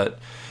it, but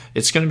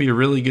it's going to be a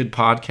really good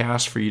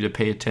podcast for you to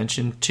pay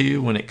attention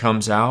to when it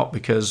comes out,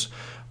 because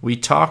we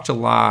talked a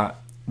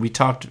lot. We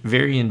talked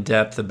very in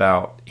depth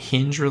about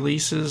hinge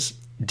releases,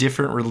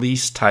 different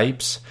release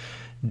types,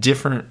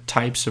 different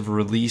types of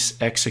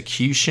release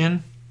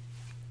execution,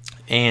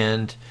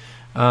 and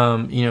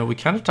we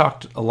kind of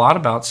talked a lot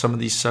about some of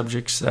these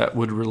subjects that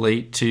would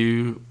relate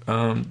to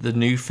the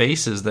new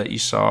faces that you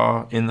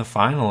saw in the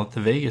final at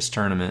the Vegas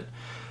tournament.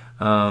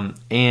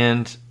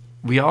 And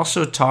we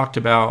also talked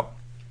about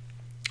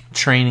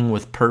training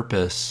with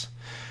purpose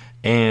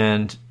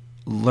and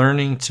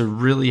learning to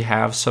really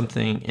have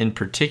something in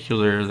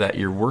particular that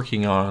you're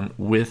working on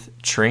with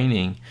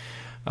training.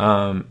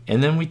 And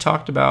then we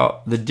talked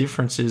about the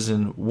differences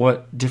in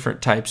what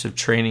different types of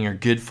training are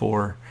good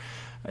for.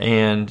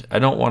 And I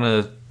don't want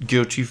to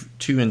go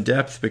too in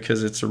depth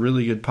because it's a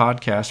really good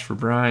podcast for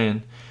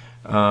Brian.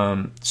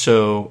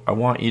 So I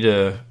want you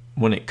to,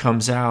 when it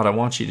comes out, I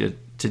want you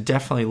to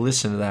definitely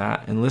listen to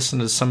that and listen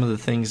to some of the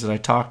things that I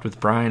talked with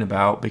Brian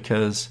about,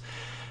 because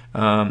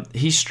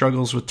he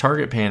struggles with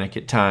target panic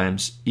at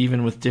times,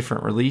 even with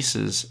different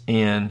releases.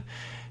 And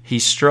he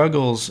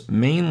struggles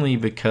mainly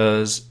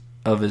because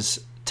of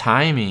his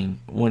timing.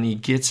 When he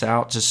gets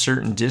out to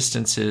certain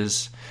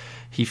distances,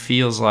 he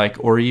feels like,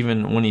 or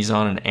even when he's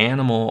on an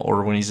animal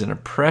or when he's in a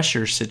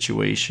pressure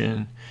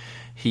situation,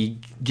 he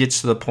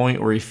gets to the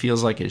point where he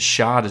feels like his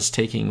shot is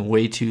taking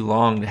way too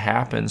long to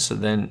happen. So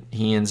then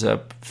he ends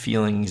up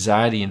feeling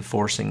anxiety and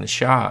forcing the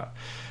shot.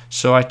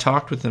 So I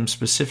talked with him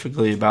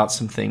specifically about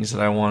some things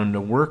that I want him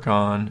to work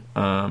on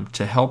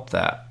to help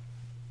that.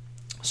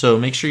 So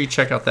make sure you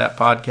check out that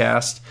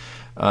podcast.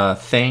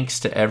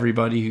 Thanks to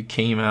everybody who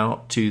came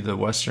out to the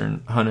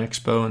Western Hunt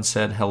Expo and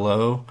said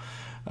hello.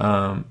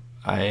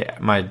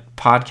 my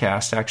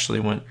podcast actually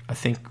went, I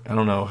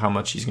don't know how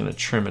much he's going to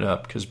trim it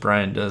up, because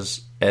Brian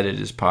does edit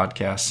his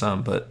podcast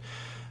some, but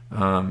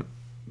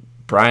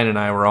Brian and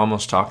I were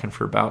almost talking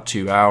for about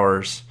 2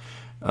 hours,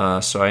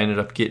 so I ended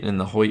up getting in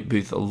the Hoyt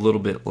booth a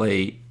little bit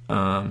late,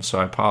 so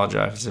I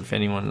apologize if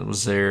anyone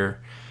was there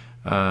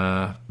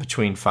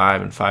between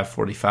 5 and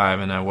 5:45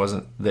 and I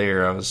wasn't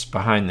there. I was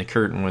behind the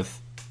curtain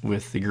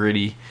with the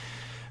Gritty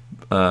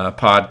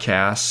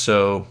podcast,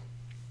 so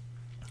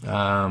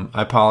I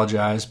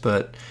apologize,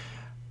 but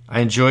I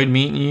enjoyed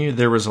meeting you.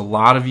 There was a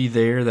lot of you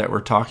there that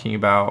were talking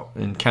about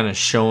and kind of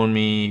showing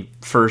me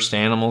first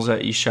animals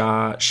that you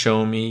shot,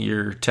 showing me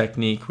your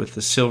technique with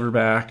the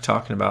silverback,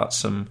 talking about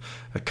some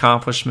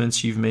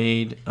accomplishments you've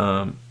made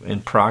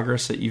and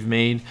progress that you've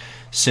made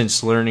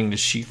since learning to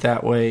shoot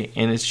that way.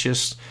 And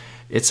it's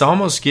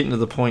almost getting to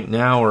the point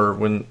now where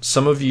when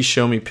some of you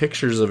show me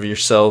pictures of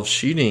yourselves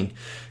shooting,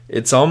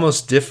 it's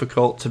almost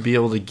difficult to be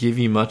able to give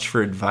you much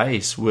for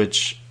advice,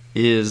 which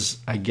is,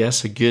 I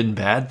guess, a good and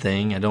bad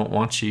thing. I don't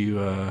want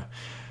you,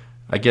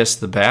 I guess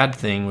the bad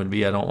thing would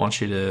be I don't want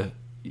you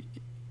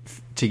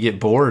to get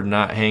bored and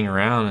not hang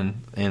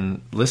around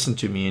and listen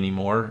to me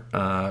anymore.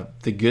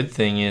 The good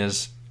thing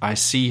is I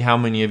see how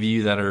many of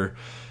you that are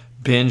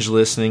binge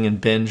listening and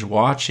binge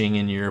watching,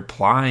 and you're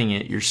applying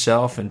it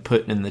yourself and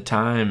putting in the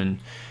time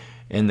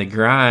and the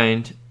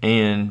grind,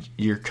 and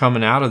you're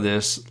coming out of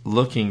this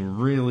looking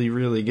really,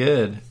 really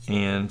good.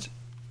 And,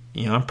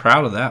 I'm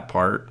proud of that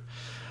part.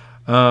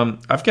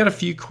 I've got a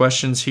few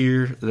questions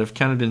here that I've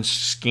kind of been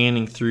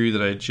scanning through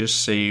that I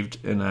just saved,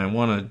 and I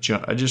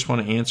just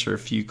want to answer a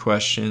few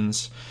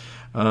questions.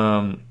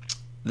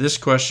 This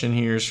question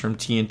here is from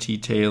TNT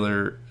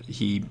Taylor.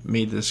 He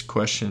made this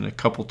question a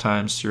couple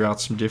times throughout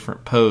some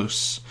different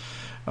posts.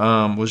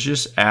 Was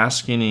just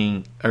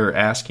asking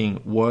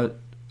what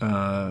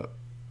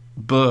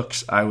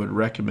books I would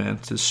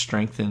recommend to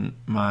strengthen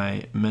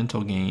my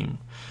mental game.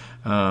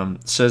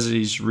 Says that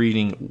he's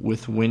reading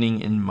With Winning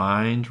in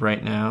Mind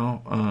right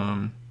now,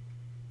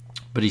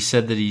 but he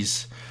said that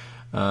he's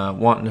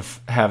wanting to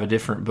have a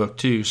different book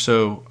too.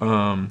 So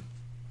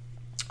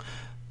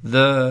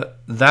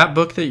that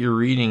book that you're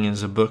reading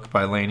is a book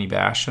by Lanny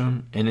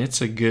Basham, and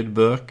it's a good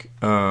book.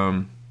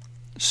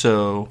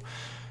 So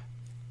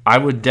I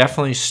would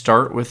definitely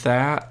start with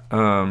that.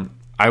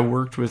 I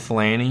worked with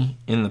Lanny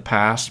in the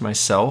past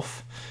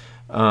myself,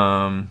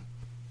 and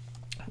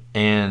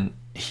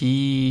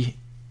he's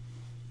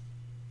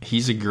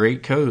a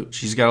great coach.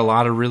 He's got a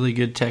lot of really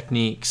good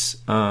techniques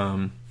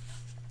on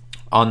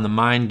the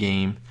mind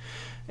game.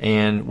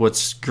 And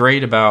what's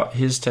great about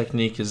his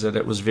technique is that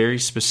it was very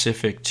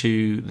specific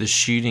to the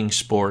shooting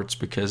sports,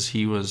 because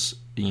he was,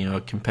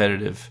 a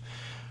competitive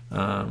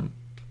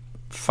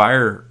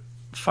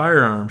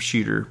firearm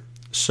shooter.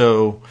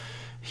 So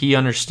he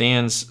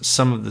understands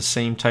some of the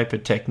same type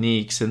of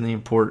techniques and the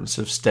importance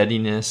of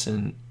steadiness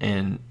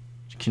and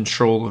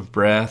control of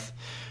breath,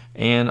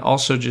 and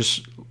also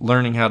just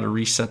learning how to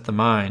reset the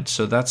mind.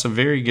 So that's a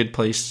very good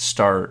place to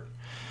start.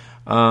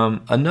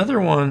 Another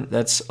one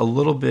that's a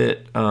little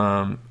bit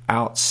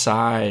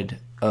outside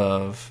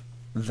of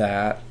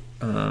that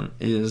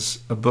is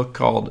a book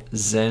called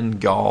Zen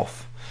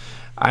Golf.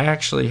 I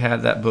actually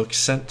had that book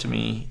sent to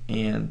me,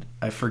 and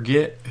I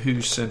forget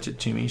who sent it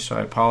to me, so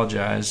I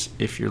apologize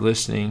if you're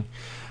listening.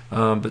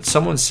 But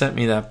someone sent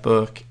me that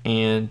book,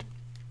 and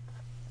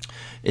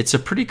it's a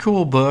pretty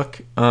cool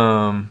book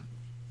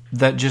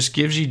that just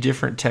gives you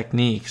different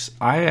techniques.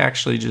 I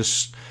actually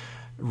just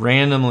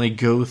randomly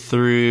go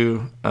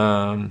through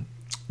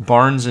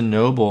Barnes &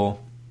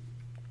 Noble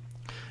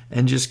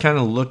and just kind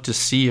of look to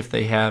see if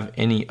they have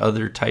any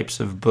other types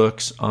of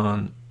books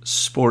on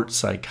sports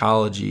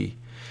psychology.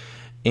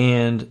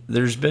 And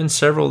there's been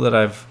several that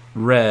I've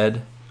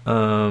read,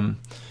 and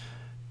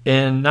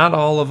not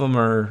all of them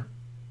are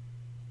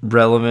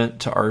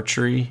relevant to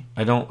archery.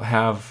 I don't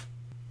have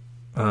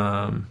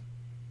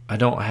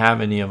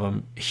any of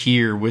them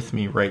here with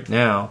me right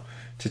now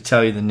to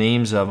tell you the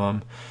names of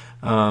them.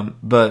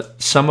 But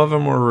some of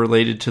them were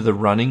related to the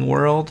running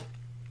world.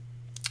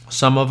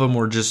 Some of them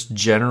were just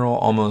general,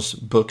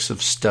 almost books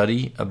of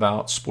study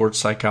about sports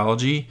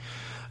psychology,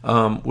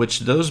 which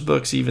those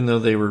books, even though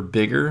they were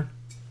bigger,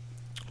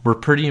 were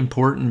pretty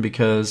important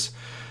because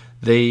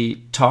they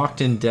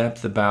talked in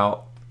depth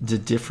about the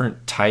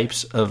different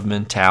types of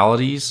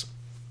mentalities,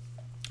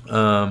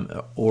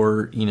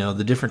 or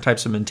the different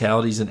types of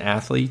mentalities in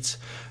athletes,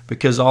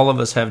 because all of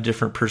us have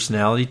different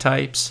personality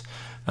types.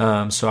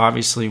 So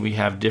obviously we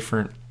have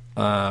different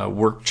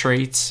work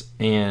traits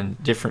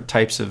and different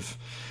types of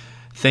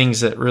things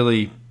that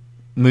really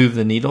move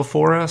the needle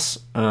for us.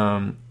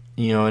 And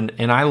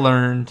I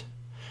learned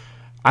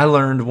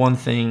one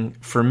thing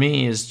for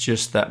me is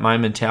just that my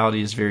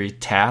mentality is very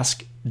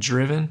task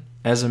driven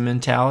as a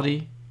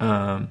mentality.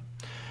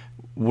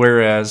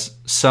 Whereas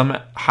some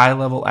high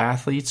level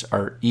athletes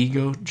are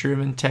ego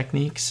driven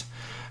techniques.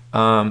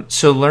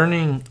 So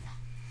learning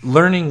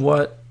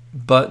what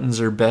buttons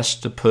are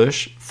best to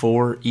push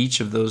for each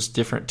of those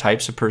different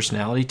types of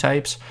personality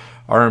types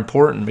are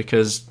important,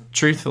 because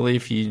truthfully,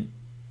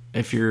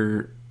 if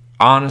you're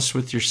honest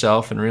with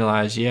yourself and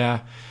realize,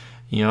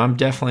 I'm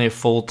definitely a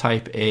full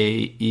type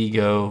A,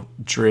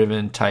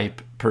 ego-driven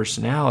type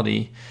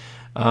personality.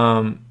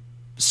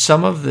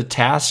 Some of the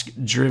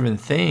task-driven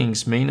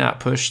things may not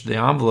push the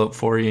envelope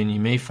for you, and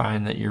you may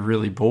find that you're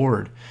really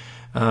bored.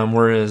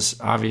 Whereas,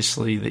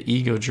 obviously, the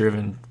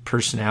ego-driven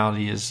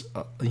personality is,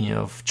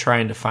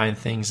 trying to find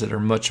things that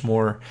are much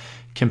more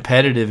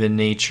competitive in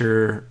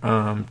nature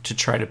to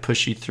try to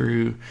push you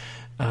through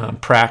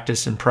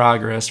practice and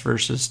progress,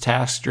 versus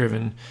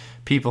task-driven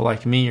people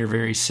like me are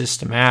very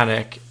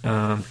systematic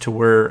to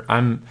where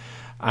I'm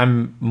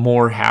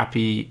more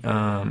happy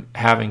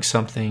having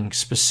something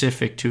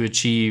specific to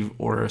achieve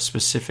or a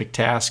specific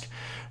task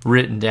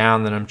written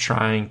down that I'm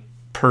trying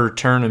per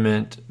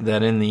tournament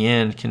that in the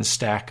end can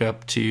stack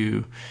up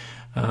to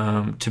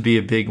be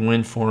a big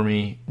win for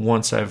me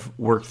once I've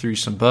worked through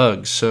some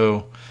bugs.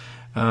 So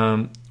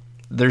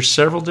there's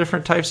several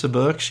different types of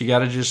books. You got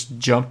to just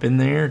jump in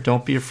there.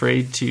 Don't be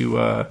afraid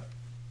to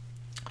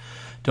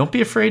go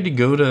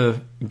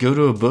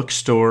to a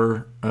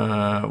bookstore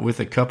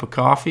with a cup of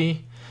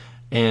coffee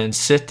and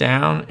sit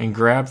down and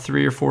grab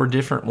 3 or 4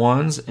 different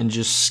ones and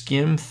just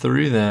skim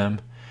through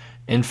them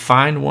and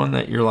find one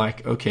that you're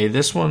like, okay,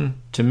 this one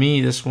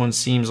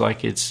seems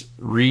like it's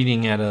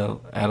reading at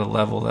a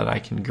level that I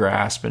can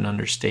grasp and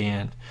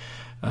understand.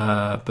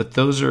 But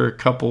those are a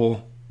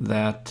couple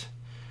that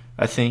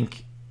I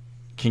think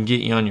can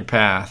get you on your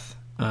path.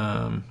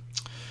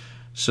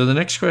 So the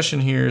next question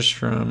here is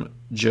from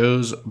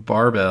Joe's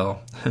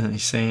Barbell.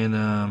 He's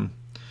saying,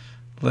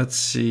 let's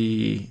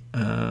see.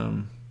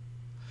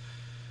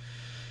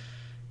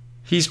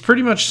 He's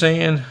pretty much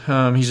saying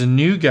he's a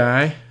new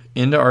guy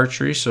into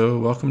archery, so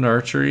welcome to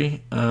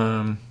archery.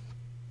 And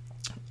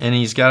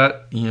he's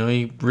got,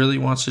 he really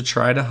wants to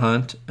try to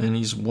hunt, and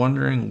he's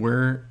wondering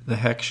where the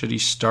heck should he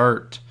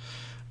start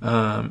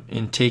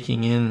in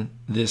taking in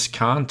this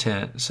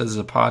content. It says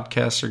the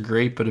podcasts are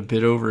great, but a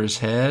bit over his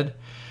head.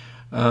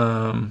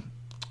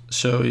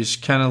 So he's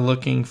kind of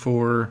looking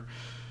for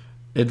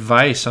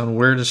advice on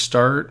where to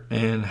start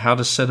and how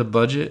to set a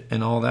budget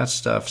and all that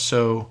stuff.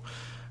 So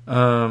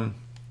there's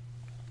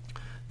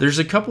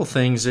a couple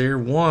things there.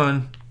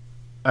 One,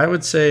 I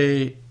would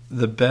say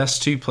the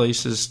best 2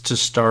 places to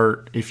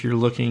start if you're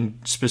looking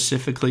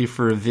specifically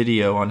for a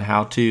video on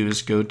how to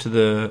is go to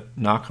the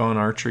Nock On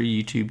Archery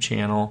YouTube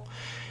channel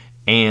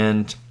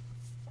and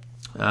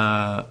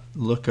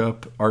look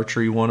up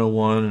Archery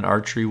 101 and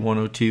Archery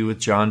 102 with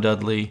John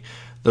Dudley.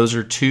 Those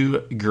are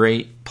 2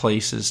 great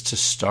places to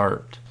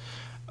start.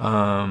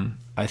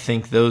 I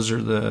think those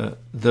are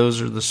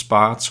the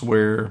spots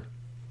where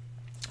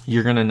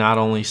you're going to not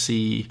only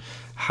see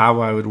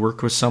how I would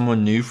work with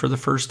someone new for the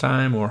first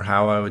time or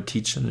how I would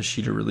teach them to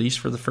shoot a release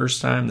for the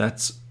first time.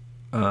 That's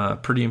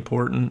pretty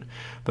important.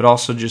 But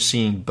also just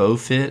seeing bow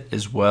fit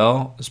as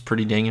well is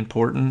pretty dang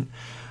important.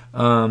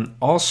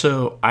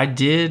 Also, I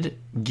did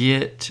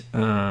get,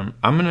 I'm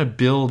going to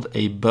build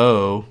a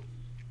bow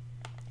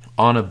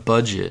on a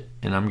budget,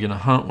 and I'm going to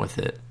hunt with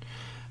it.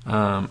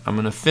 I'm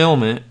going to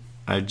film it.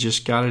 I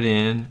just got it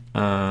in.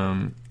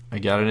 I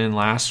got it in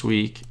last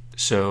week.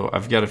 So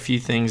I've got a few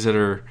things that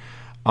are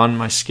on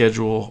my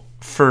schedule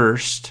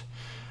first.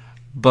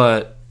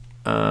 But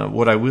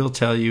what I will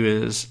tell you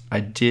is I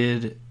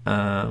did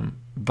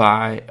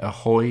buy a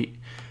Hoyt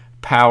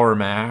Power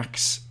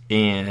Max,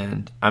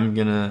 and I'm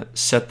going to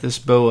set this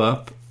bow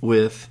up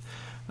with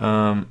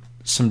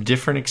some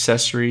different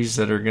accessories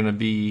that are going to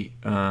be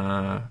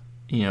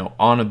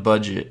on a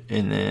budget,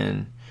 and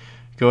then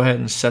go ahead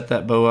and set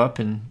that bow up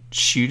and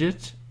shoot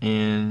it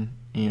and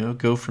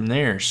go from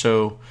there.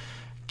 So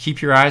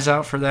keep your eyes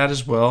out for that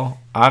as well.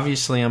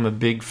 Obviously, I'm a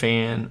big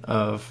fan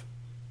of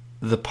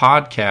the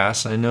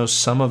podcast. I know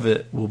some of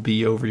it will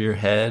be over your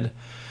head,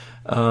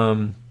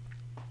 but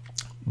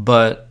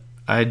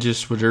I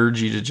just would urge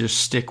you to just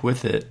stick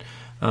with it.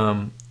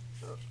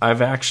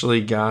 I've actually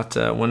got,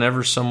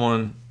 whenever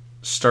someone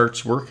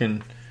starts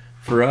working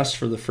for us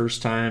for the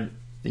first time,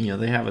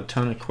 they have a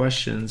ton of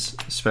questions,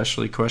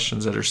 especially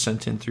questions that are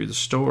sent in through the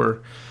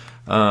store.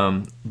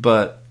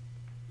 But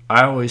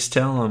I always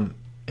tell them,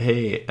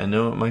 hey, I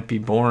know it might be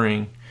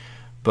boring,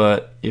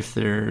 but if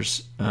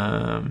there's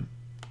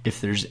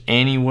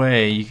any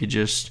way you could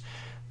just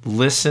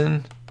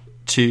listen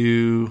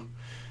to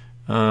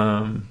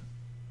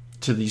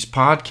these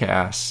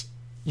podcasts,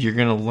 you're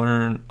going to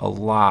learn a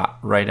lot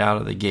right out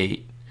of the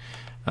gate.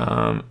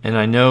 And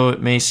I know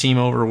it may seem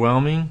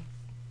overwhelming,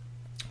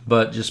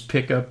 but just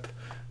pick up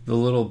the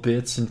little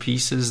bits and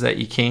pieces that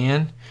you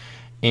can,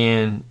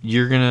 and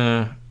you're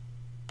gonna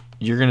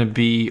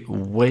be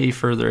way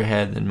further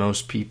ahead than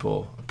most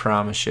people. I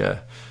promise you.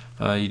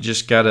 You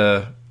just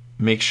gotta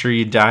make sure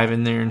you dive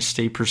in there and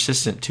stay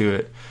persistent to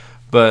it.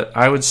 But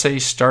I would say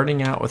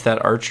starting out with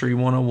that Archery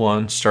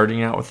 101,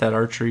 starting out with that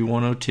Archery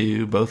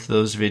 102, both of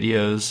those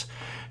videos,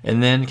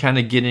 and then kind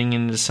of getting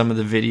into some of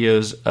the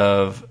videos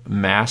of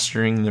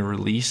mastering the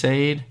release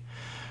aid.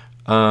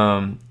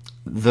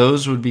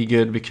 those would be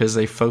good because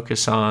they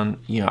focus on,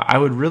 I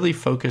would really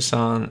focus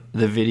on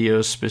the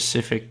videos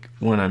specific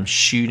when I'm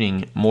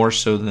shooting more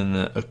so than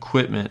the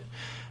equipment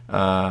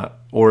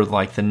or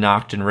like the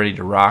knocked and ready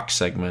to rock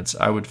segments.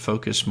 I would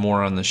focus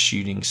more on the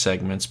shooting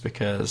segments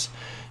because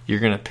you're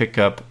going to pick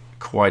up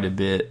quite a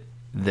bit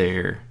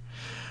there.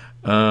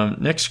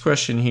 Next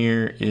question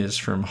here is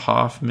from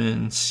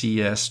Hoffman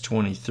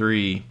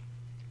CS23.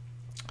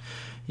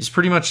 He's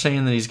pretty much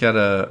saying that he's got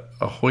a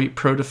Hoyt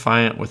Pro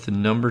Defiant with the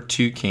number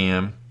 2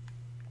 cam,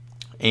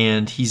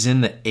 and he's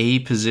in the A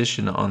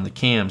position on the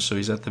cam, so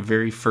he's at the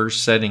very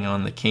first setting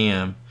on the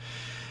cam.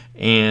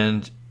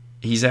 And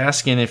he's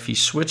asking if he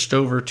switched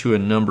over to a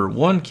number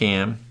 1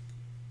 cam,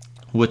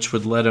 which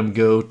would let him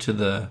go to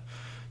the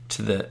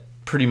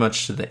pretty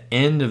much to the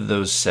end of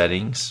those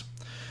settings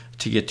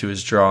to get to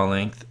his draw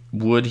length,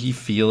 would he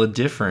feel a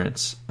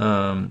difference?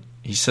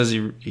 He says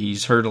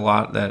he's heard a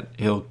lot that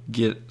he'll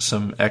get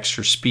some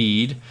extra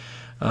speed,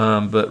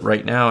 but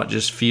right now it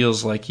just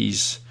feels like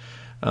he's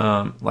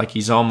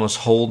almost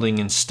holding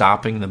and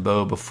stopping the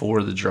bow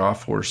before the draw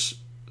force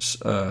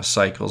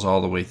cycles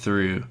all the way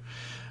through.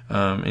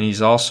 And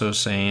he's also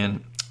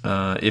saying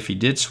if he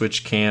did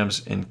switch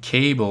cams and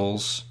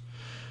cables,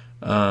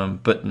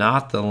 but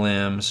not the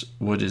limbs,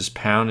 would his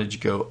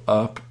poundage go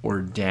up or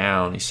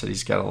down? He said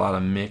he's got a lot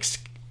of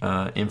mixed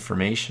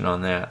information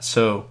on that.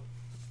 So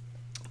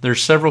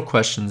there's several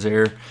questions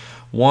there.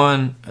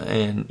 One,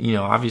 and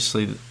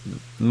obviously the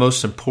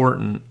most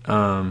important,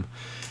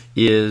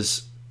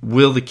 is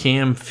will the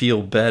cam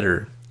feel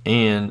better?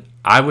 And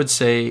I would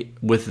say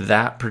with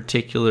that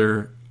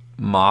particular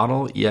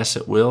model, yes,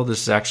 it will.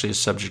 This is actually a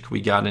subject we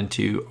got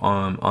into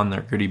on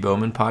the Gritty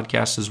Bowman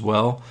podcast as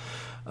well.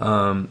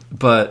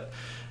 But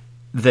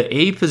the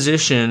A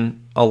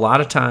position, a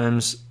lot of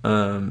times,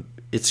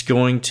 it's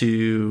going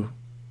to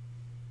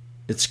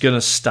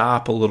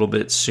stop a little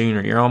bit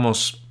sooner. You're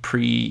almost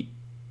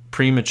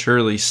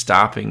prematurely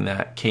stopping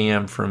that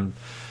cam from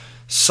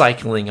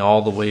cycling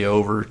all the way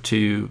over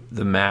to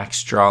the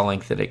max draw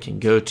length that it can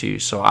go to.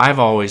 So I've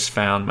always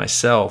found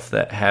myself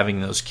that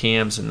having those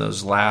cams in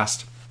those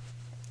last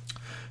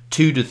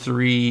 2 to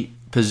 3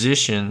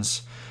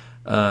 positions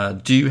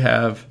do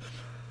have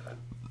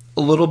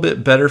a little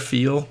bit better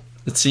feel.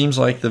 It seems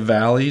like the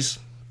valleys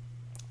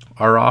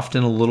are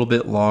often a little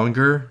bit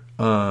longer,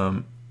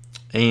 and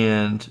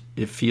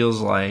it feels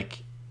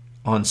like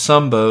on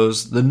some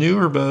bows, the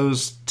newer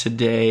bows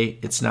today,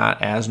 it's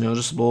not as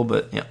noticeable,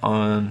 but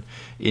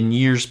in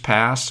years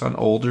past, on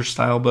older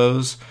style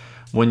bows,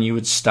 when you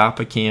would stop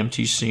a cam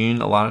too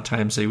soon, a lot of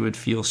times they would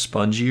feel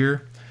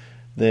spongier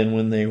than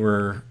when they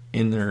were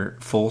in their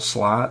full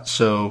slot.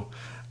 So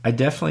I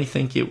definitely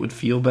think it would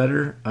feel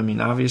better. I mean,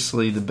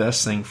 obviously the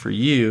best thing for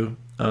you,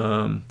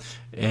 and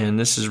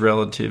this is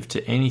relative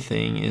to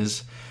anything,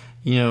 is,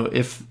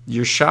 if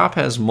your shop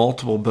has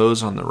multiple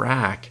bows on the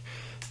rack,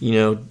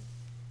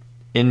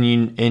 and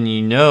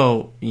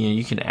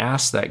you can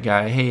ask that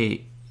guy,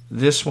 hey,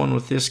 this one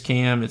with this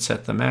cam, it's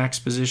at the max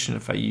position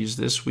if I use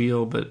this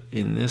wheel, but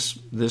in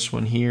this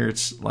one here,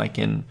 it's like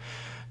in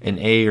an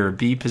A or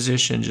B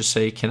position. Just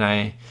say, can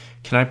I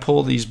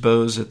pull these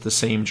bows at the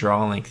same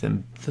draw length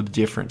in the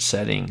different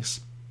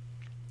settings?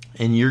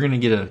 And you're going to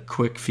get a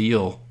quick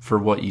feel for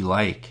what you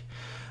like.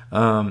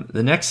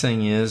 The next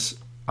thing is,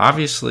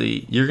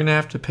 obviously, you're going to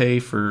have to pay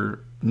for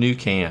new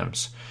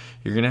cams.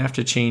 You're going to have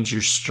to change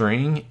your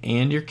string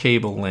and your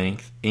cable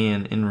length.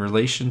 And in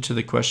relation to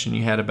the question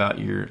you had about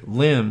your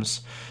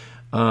limbs,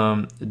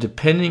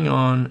 depending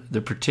on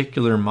the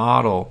particular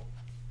model,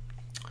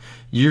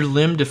 your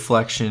limb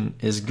deflection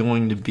is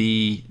going to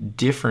be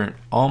different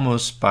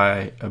almost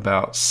by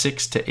about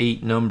 6 to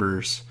 8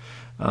 numbers,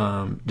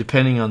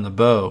 depending on the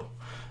bow.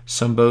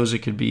 Some bows it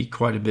could be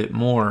quite a bit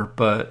more,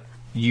 but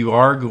you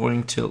are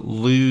going to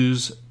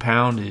lose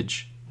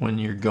poundage when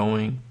you're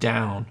going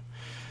down.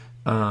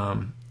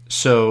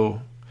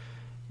 So,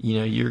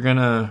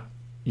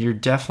 you're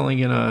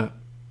definitely gonna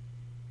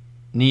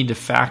need to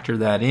factor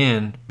that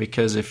in,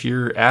 because if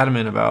you're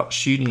adamant about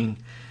shooting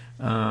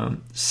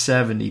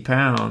 70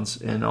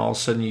 pounds and all of a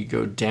sudden you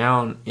go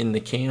down in the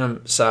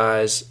cam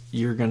size,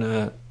 you're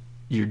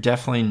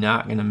definitely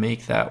not gonna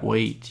make that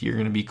weight. You're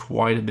gonna be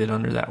quite a bit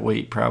under that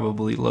weight,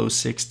 probably low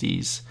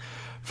 60s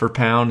for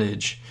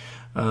poundage.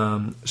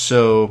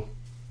 So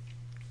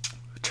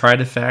try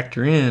to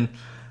factor in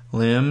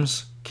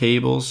limbs,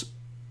 cables,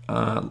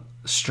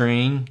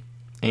 string,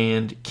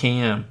 and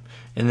cam.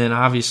 And then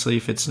obviously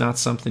if it's not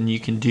something you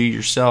can do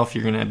yourself,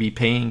 you're going to be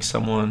paying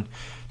someone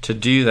to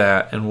do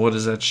that. And what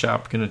is that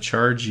shop going to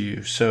charge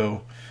you?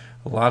 So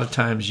a lot of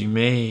times you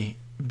may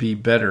be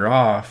better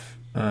off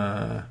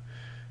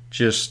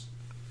just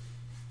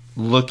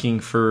looking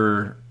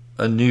for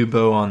a new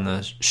bow on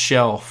the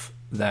shelf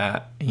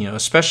that,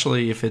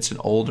 especially if it's an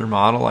older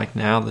model, like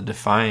now the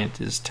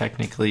Defiant is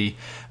technically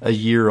a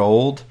year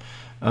old.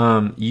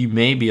 You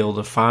may be able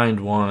to find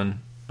one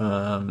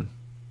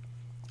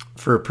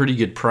for a pretty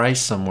good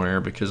price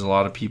somewhere, because a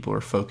lot of people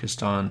are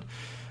focused on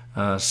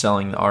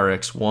selling the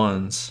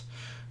RX1s.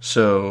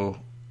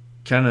 So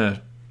kind of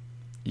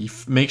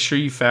make sure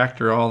you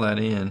factor all that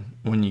in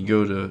when you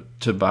go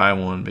to buy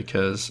one,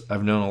 because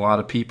I've known a lot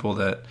of people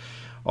that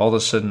all of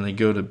a sudden they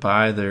go to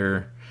buy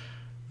their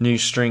new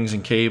strings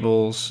and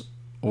cables,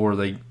 or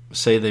they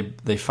say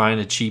they find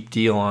a cheap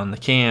deal on the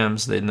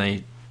cams, then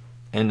they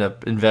end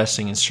up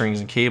investing in strings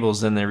and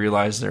cables, then they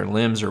realize their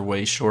limbs are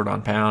way short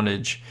on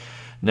poundage.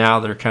 Now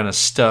they're kind of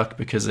stuck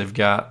because they've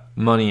got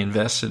money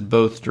invested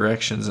both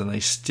directions and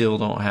they still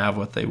don't have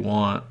what they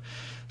want.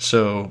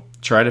 So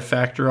try to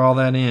factor all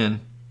that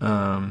in.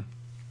 And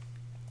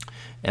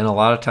a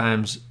lot of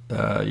times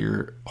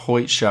your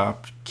Hoyt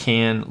shop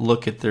can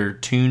look at their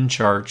tune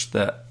charts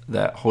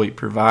that Hoyt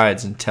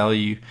provides and tell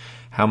you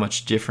how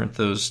much different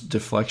those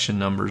deflection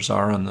numbers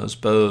are on those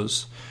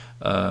bows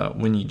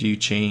when you do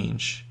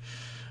change.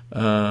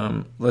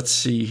 Let's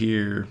see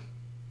here.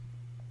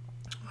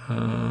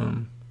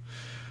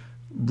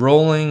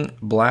 Rolling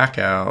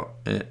Blackout,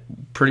 it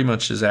pretty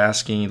much is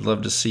asking, he'd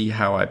love to see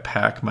how I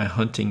pack my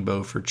hunting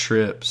bow for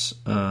trips,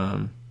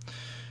 and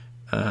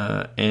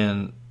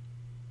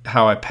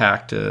how I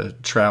pack to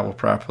travel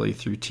properly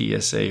through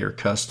TSA or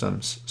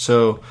customs.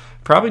 So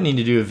probably need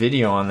to do a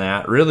video on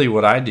that. Really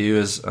what I do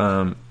is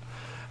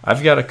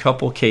I've got a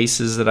couple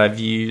cases that I've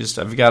used.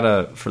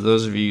 For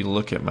those of you who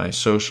look at my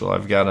social,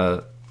 I've got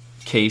a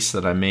case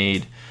that I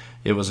made.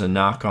 It was a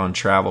knock-on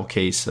travel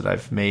case that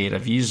I've made.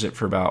 I've used it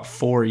for about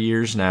 4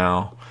 years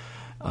now.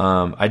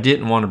 I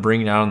didn't want to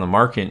bring it out on the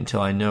market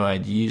until I know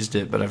I'd used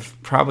it, but I've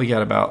probably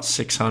got about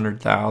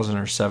 600,000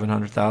 or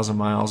 700,000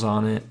 miles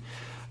on it.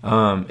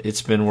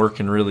 It's been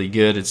working really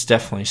good. It's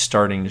definitely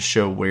starting to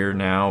show wear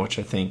now, which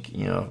I think,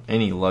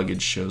 any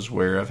luggage shows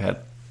wear.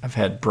 I've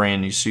had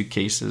brand new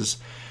suitcases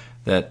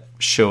that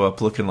show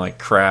up looking like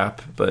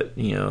crap, but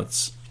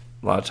it's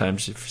a lot of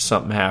times if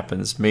something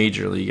happens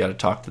majorly, you got to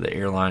talk to the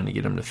airline to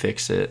get them to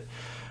fix it.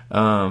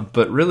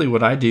 But really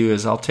what I do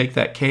is I'll take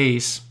that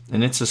case,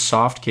 and it's a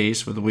soft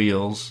case with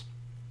wheels.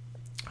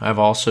 I've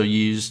also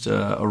used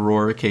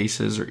Aurora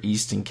cases or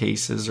Easton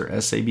cases or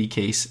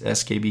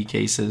SKB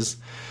cases.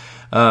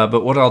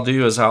 But what I'll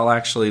do is I'll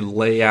actually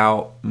lay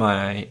out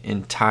my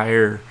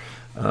entire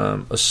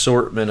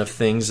assortment of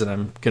things that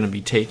I'm going to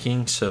be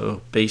taking.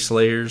 So base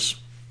layers,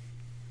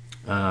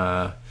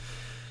 outerwear,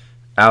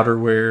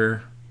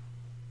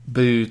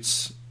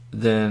 boots.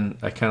 Then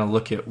I kind of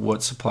look at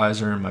what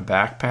supplies are in my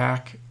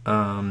backpack.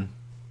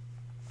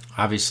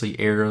 Obviously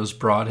arrows,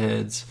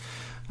 broadheads.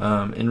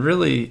 And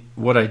really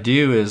what I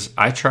do is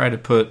I try to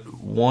put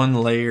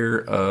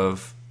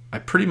I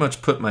pretty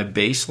much put my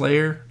base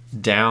layer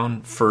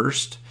down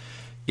first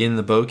in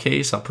the bow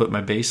case. I'll put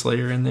my base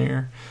layer in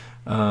there.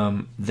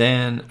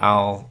 Then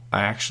I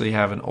actually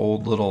have an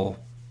old little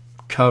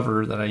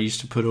cover that I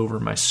used to put over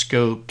my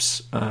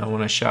scopes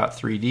when I shot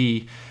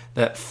 3D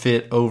that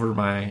fit over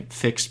my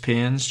fixed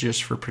pins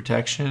just for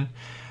protection.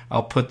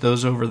 I'll put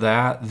those over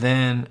that.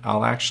 Then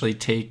I'll actually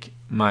take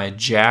my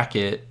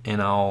jacket and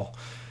I'll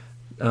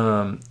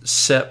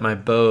set my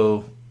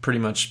bow, pretty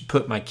much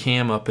put my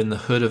cam up in the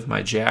hood of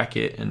my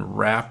jacket and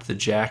wrap the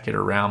jacket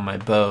around my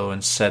bow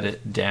and set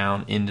it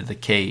down into the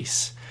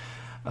case.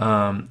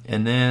 And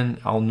then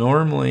I'll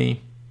normally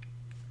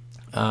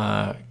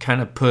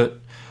kind of put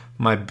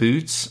my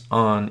boots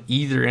on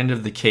either end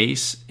of the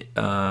case,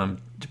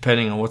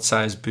 depending on what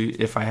size boot.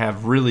 If I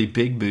have really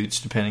big boots,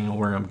 depending on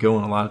where I'm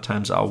going, a lot of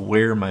times I'll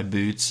wear my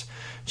boots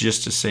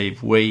just to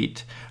save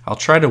weight. I'll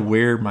try to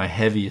wear my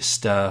heaviest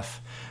stuff.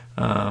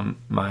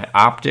 My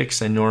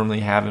optics I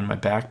normally have in my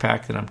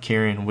backpack that I'm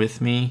carrying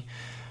with me.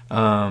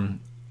 My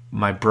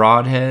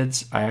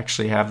broadheads, I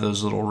actually have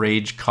those little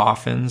Rage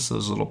coffins,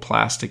 those little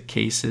plastic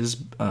cases.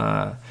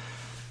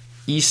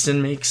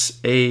 Easton makes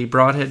a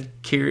broadhead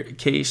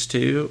case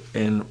too,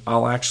 and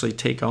I'll actually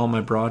take all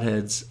my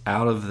broadheads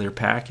out of their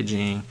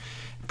packaging,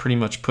 pretty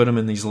much put them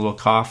in these little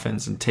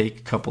coffins and take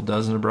a couple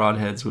dozen of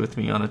broadheads with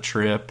me on a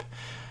trip.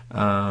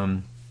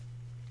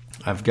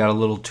 I've got a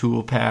little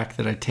tool pack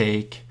that I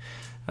take.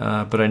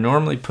 But I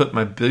normally put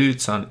my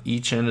boots on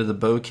each end of the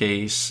bow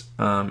case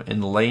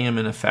and lay them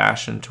in a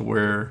fashion to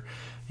where,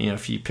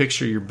 if you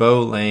picture your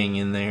bow laying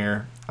in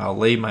there, I'll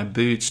lay my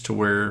boots to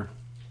where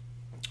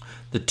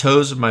the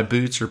toes of my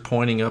boots are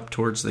pointing up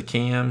towards the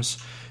cams,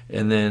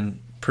 and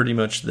then pretty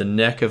much the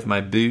neck of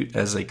my boot,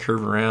 as they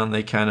curve around,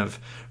 they kind of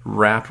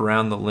wrap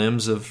around the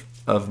limbs of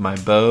my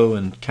bow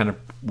and kind of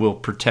will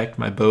protect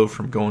my bow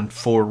from going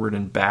forward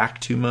and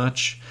back too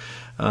much.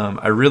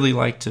 I really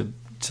like to,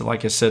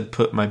 like I said,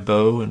 put my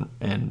bow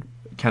and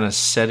kind of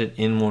set it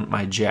in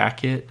my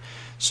jacket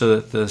so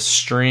that the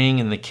string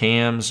and the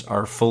cams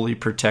are fully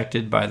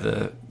protected by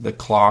the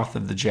cloth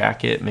of the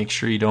jacket. Make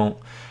sure you don't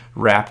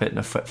wrap it in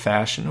a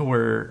fashion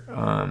where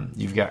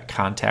you've got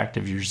contact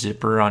of your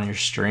zipper on your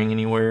string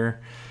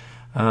anywhere.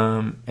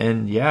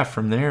 And yeah,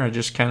 from there I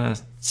just kind of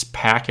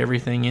pack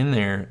everything in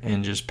there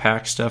and just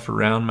pack stuff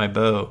around my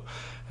bow.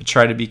 I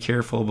try to be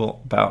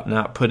careful about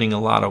not putting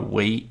a lot of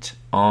weight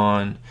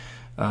on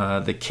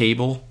the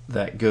cable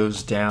that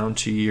goes down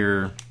to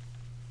your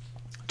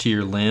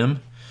limb,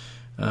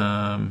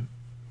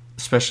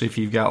 especially if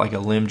you've got like a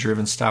limb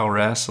driven style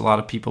rest. A lot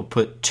of people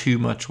put too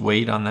much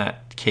weight on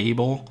that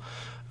cable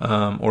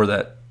or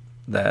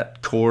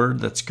that cord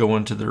that's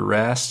going to their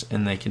rest,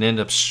 and they can end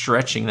up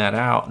stretching that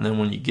out. And then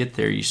when you get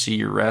there, you see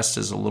your rest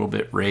is a little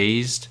bit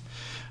raised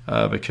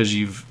because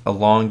you've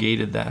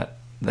elongated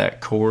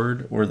that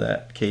cord or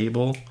that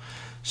cable.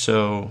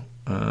 So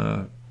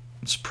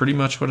it's pretty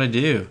much what I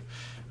do.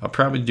 I'll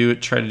probably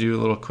try to do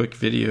a little quick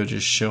video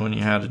just showing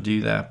you how to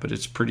do that, but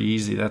it's pretty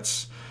easy.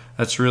 That's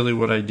really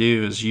what I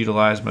do, is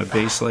utilize my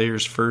base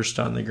layers first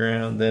on the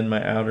ground, then my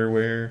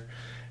outerwear,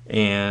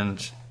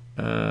 and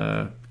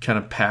kind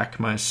of pack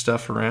my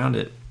stuff around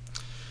it.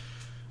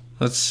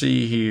 Let's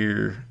see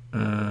here.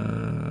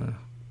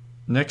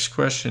 Next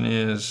question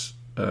is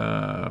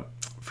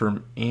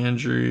from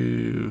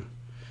Andrew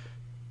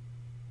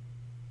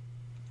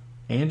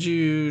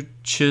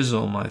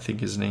Chisholm, I think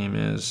his name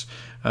is.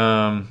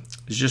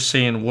 He's just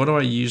saying, what do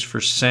I use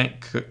for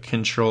scent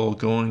control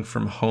going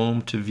from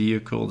home to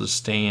vehicle to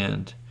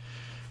stand?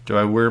 Do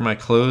I wear my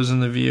clothes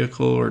in the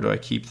vehicle, or do I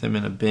keep them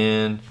in a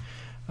bin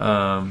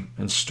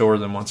and store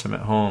them once I'm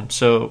at home?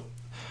 So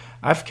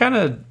I've kind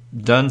of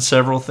done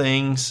several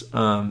things.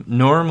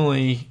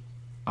 Normally,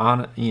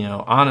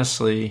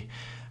 honestly,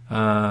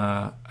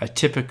 I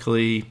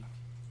typically,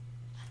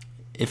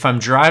 if I'm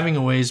driving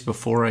a ways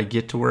before I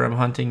get to where I'm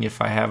hunting,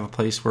 if I have a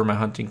place where my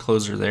hunting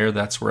clothes are there,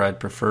 that's where I'd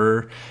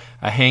prefer.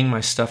 I hang my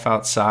stuff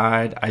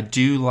outside. I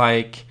do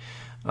like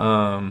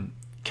kind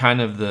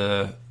of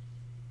the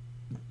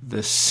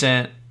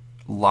scent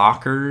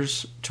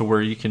lockers to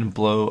where you can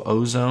blow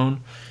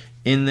ozone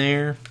in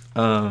there.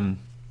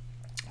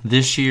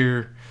 This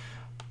year,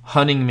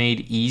 Hunting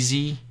Made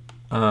Easy,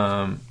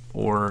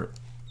 or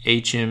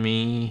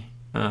HME,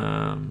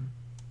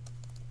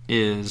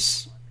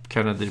 is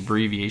kind of the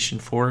abbreviation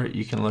for it.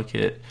 You can look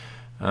at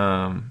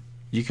HME.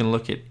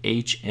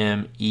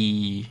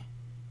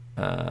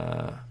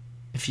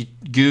 If you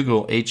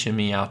Google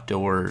HME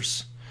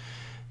Outdoors,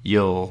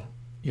 you'll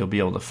be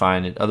able to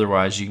find it.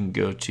 Otherwise, you can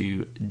go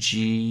to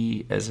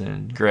G as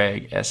in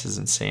Greg, S as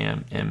in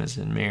Sam, M as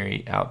in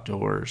Mary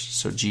Outdoors.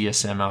 So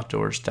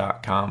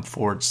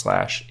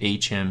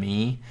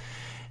gsmoutdoors.com/HME,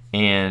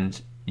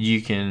 and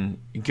you can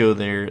go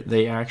there.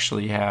 They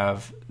actually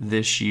have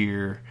this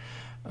year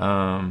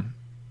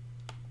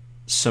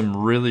some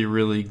really,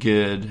 really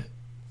good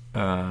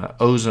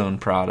ozone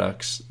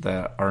products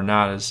that are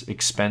not as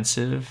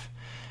expensive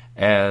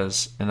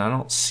as, and I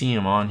don't see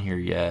them on here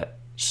yet,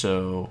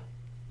 so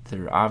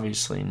they're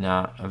obviously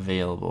not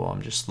available.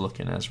 I'm just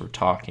looking as we're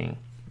talking.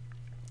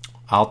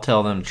 I'll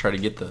tell them to try to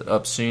get that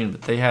up soon,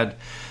 but they had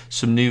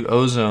some new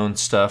ozone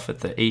stuff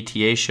at the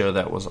ATA show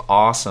that was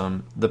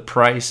awesome. The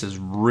price is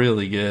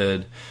really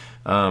good,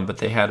 but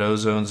they had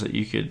ozones that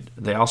you could,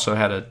 they also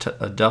had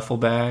a duffel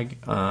bag.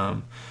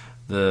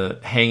 The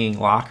hanging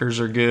lockers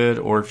are good,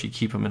 or if you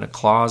keep them in a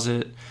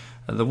closet.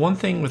 The one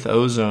thing with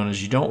ozone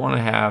is you don't want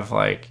to have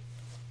like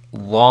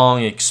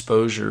long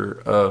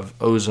exposure of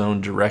ozone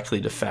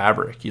directly to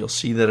fabric. You'll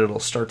see that it'll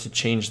start to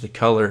change the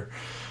color.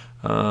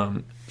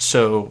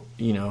 So,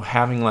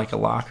 having like a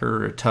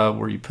locker or a tub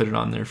where you put it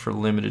on there for a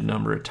limited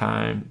number of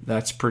time,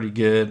 that's pretty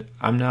good.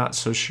 I'm not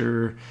so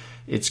sure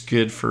it's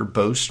good for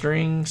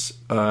bowstrings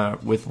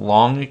with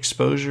long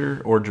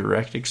exposure or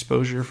direct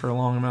exposure for a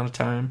long amount of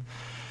time.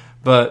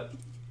 But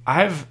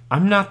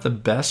I'm not the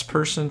best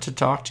person to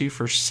talk to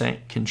for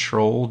scent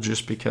control,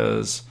 just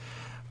because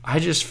I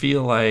just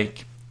feel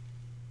like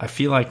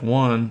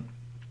one,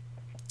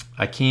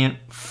 I can't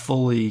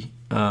fully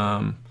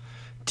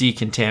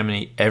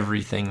decontaminate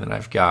everything that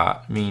I've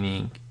got.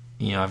 Meaning,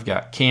 I've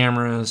got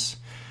cameras,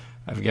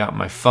 I've got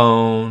my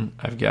phone,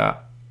 I've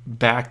got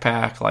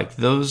backpack, like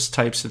those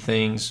types of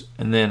things.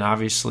 And then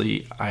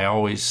obviously I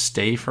always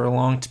stay for a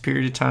long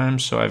period of time,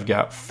 so I've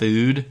got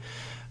food.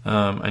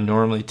 I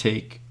normally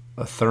take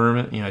a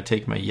thermos, I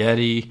take my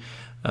Yeti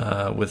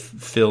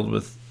filled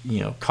with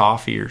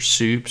coffee or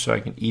soup, so I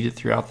can eat it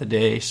throughout the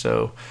day.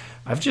 So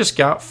I've just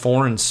got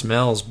foreign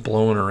smells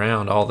blowing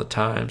around all the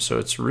time, so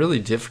it's really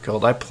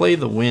difficult. I play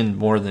the wind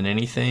more than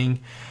anything,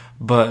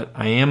 but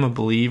I am a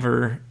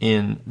believer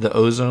in the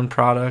ozone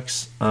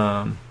products.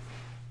 I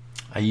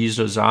used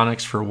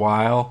Ozonics for a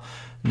while.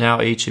 Now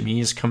HME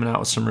is coming out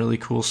with some really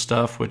cool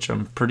stuff, which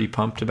I'm pretty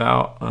pumped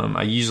about.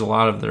 I use a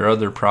lot of their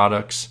other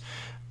products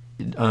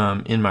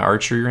in my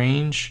archery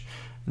range.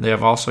 They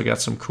have also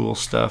got some cool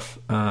stuff,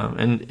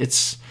 and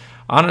it's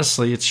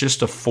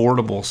just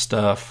affordable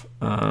stuff.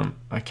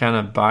 I kind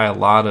of buy a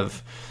lot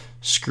of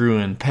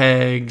screw-in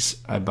pegs.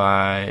 I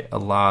buy a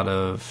lot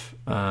of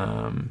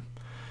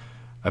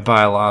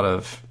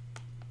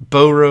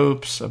bow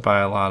ropes. I buy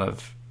a lot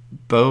of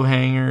bow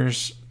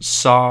hangers,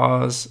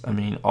 saws.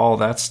 All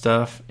that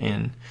stuff.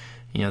 And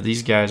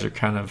these guys are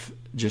kind of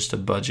just a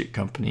budget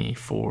company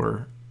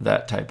for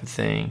that type of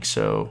thing.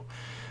 So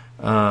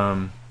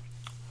you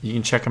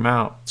can check them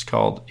out. It's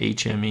called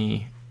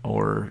HME,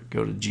 or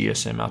go to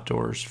GSM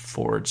Outdoors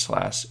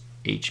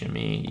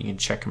 /HME. You can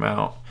check them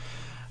out.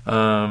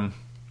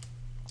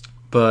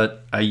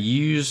 But I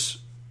use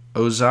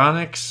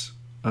Ozonics,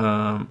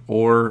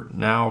 or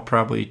now I'll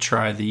probably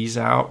try these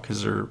out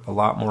because they're a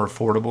lot more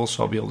affordable,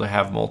 so I'll be able to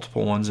have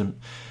multiple ones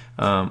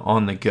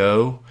on the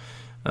go.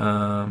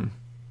 And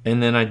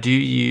then I do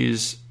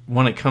use,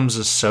 when it comes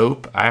to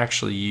soap, I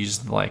actually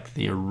use like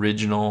the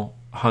original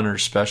Hunter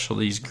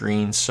Specialties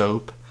green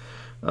soap.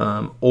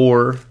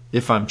 Or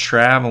if I'm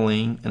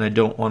traveling and I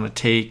don't want to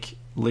take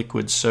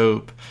liquid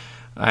soap,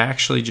 I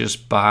actually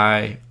just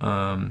buy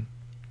Arm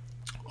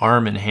 &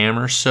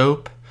 Hammer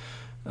soap,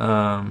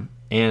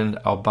 and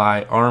I'll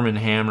buy Arm &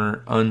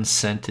 Hammer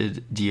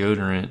unscented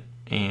deodorant,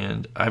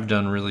 and I've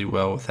done really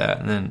well with that.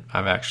 And then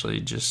I've actually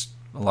just,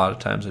 a lot of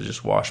times I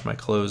just wash my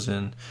clothes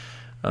in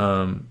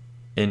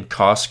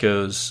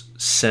Costco's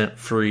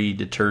scent-free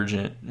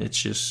detergent.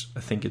 I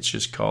think it's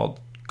just called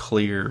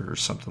Clear or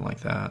something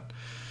like that.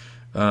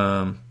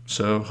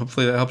 So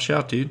hopefully that helps you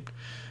out, dude.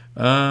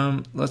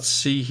 Let's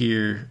see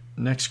here.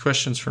 Next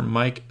question's from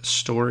Mike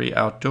Story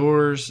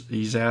Outdoors.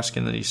 He's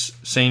asking that he's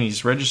saying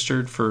he's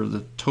registered for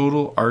the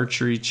Total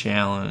Archery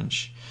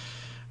Challenge.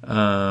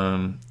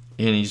 And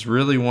he's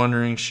really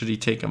wondering, should he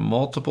take a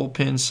multiple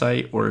pin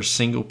sight or a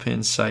single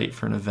pin sight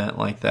for an event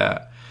like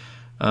that?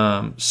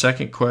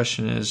 Second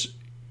question is,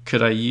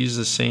 could I use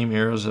the same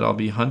arrows that I'll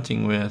be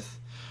hunting with,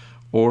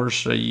 or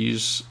should I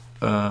use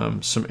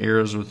some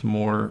arrows with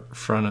more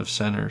front of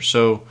center?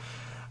 So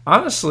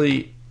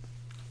honestly,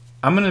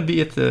 I'm going to be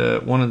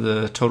at one of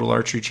the Total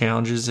Archery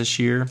Challenges this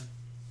year,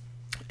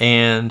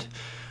 and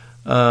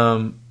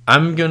I'm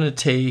going to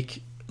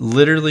take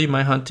literally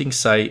my hunting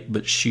sight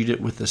but shoot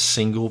it with a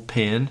single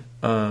pin,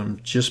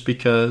 just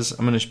because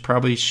I'm going to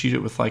probably shoot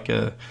it with like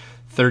a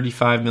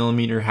 35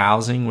 millimeter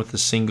housing with a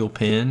single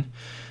pin.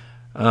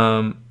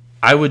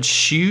 I would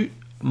shoot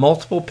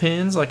multiple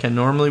pins like I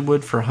normally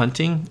would for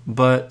hunting,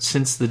 but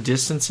since the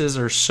distances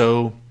are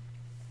so,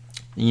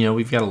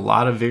 we've got a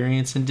lot of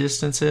variance in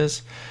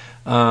distances,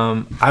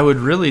 I would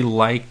really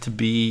like to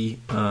be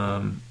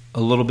a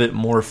little bit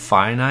more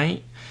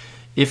finite.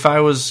 If I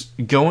was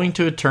going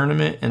to a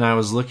tournament and I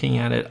was looking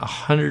at it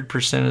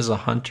 100% as a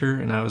hunter,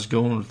 and I was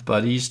going with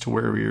buddies to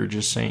where we were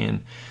just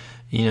saying,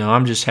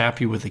 I'm just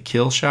happy with a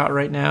kill shot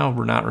right now,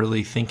 we're not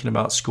really thinking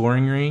about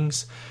scoring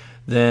rings,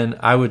 then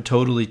I would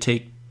totally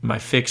take my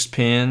fixed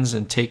pins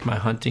and take my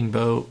hunting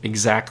bow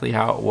exactly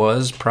how it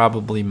was,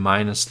 probably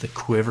minus the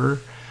quiver.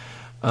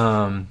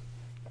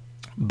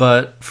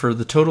 But for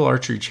the Total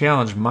Archery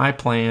Challenge, my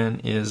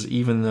plan is,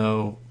 even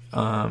though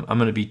I'm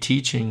going to be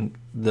teaching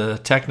the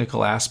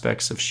technical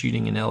aspects of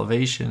shooting in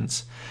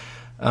elevations,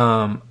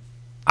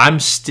 I'm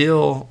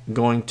still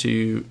going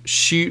to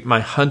shoot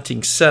my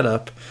hunting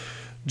setup,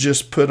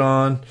 just put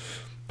on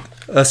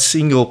a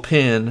single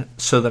pin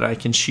so that I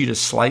can shoot a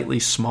slightly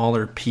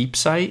smaller peep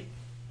sight,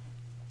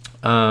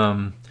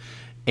 and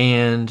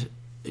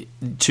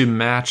to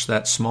match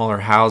that smaller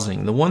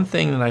housing. The one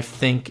thing that I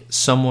think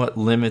somewhat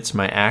limits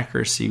my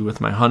accuracy with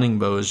my hunting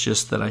bow is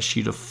just that I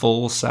shoot a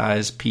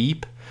full-size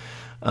peep.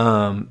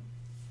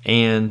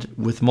 And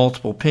with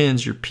multiple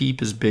pins, your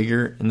peep is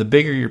bigger. And the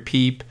bigger your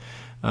peep,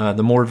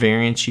 the more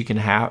variance you can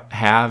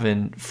have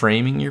in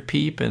framing your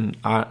peep. And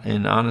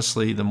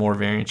honestly, the more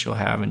variance you'll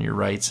have in your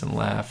rights and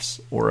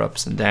lefts or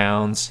ups and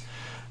downs.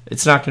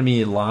 It's not going to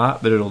be a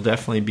lot, but it'll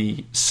definitely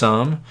be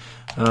some.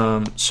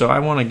 So I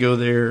want to go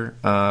there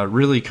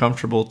really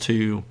comfortable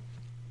to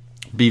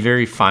be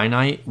very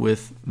finite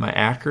with my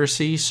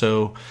accuracy.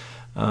 So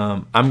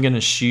I'm going to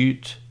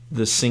shoot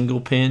the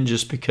single pin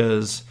just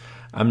because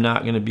I'm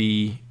not going to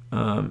be,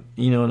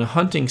 in a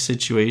hunting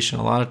situation,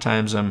 a lot of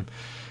times I'm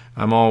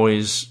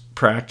always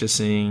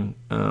practicing,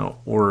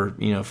 or,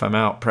 if I'm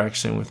out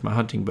practicing with my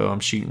hunting bow,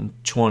 I'm shooting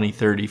 20,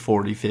 30,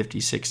 40, 50,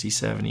 60,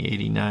 70,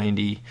 80,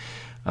 90.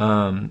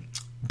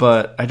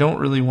 But I don't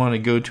really want to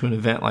go to an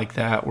event like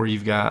that where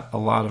you've got a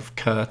lot of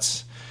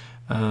cuts,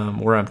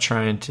 where I'm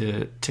trying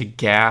to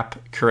gap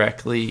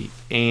correctly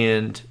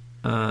and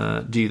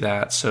do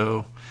that.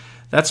 So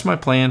that's my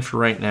plan for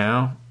right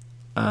now.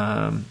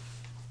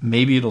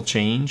 Maybe it'll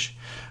change.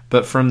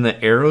 But from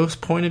the arrows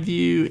point of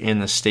view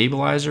and the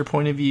stabilizer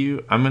point of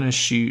view, I'm going to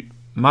shoot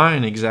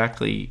mine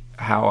exactly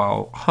how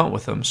I'll hunt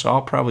with them. So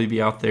I'll probably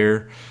be out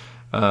there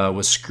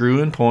with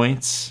screw and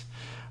points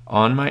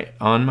on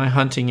my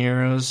hunting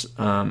arrows.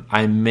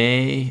 I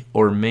may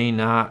or may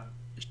not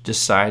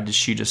decide to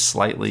shoot a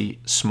slightly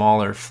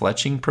smaller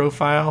fletching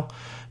profile.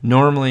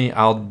 Normally,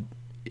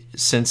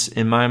 since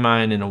in my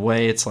mind, in a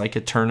way, it's like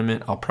a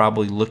tournament, I'll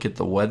probably look at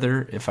the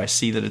weather. If I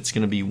see that it's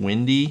going to be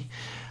windy,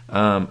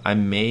 I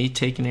may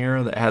take an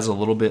arrow that has a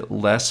little bit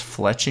less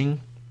fletching,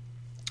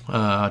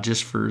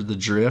 just for the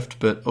drift.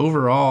 But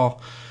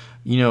overall,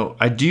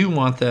 I do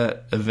want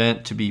that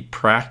event to be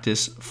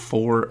practice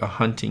for a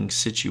hunting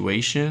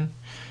situation.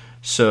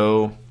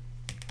 So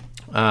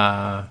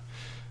I'm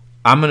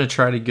going to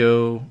try to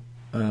go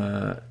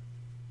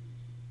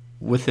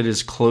with it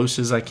as close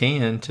as I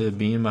can to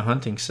being my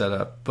hunting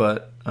setup.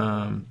 But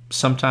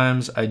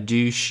sometimes I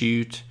do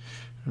shoot.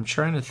 I'm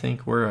trying to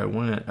think where I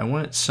went. I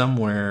went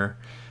somewhere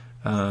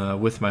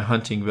with my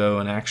hunting bow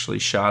and actually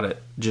shot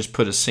it, just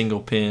put a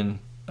single pin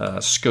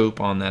scope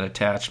on that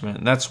attachment.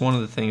 And that's one of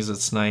the things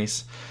that's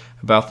nice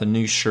about the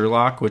new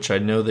Sherlock, which I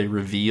know they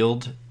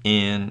revealed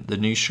in the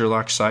new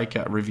Sherlock sight,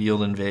 got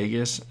revealed in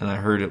Vegas, and I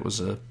heard it was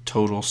a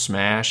total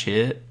smash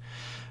hit.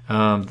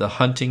 The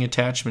hunting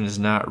attachment is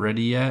not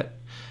ready yet,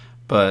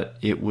 but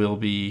it will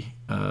be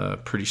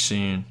pretty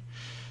soon.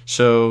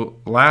 So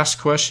last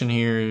question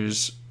here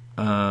is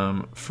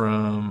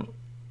from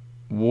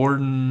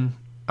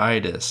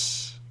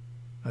Wardenitis.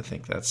 I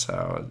think that's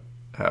how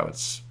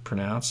it's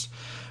pronounced.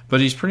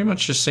 But he's pretty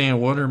much just saying,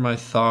 what are my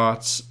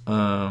thoughts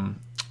on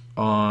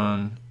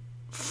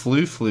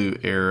flu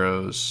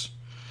arrows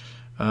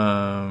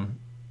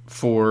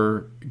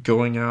for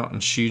going out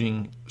and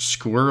shooting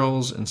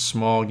squirrels and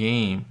small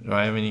game? Do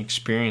I have any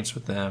experience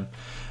with them?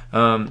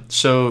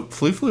 So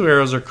flu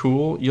arrows are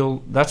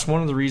cool. That's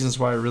one of the reasons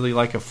why I really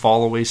like a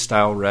fall away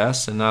style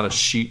rest and not a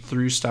shoot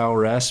through style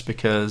rest,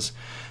 because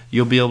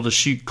you'll be able to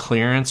shoot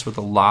clearance with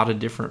a lot of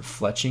different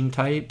fletching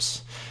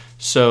types.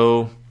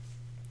 So,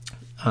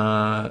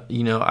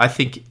 I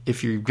think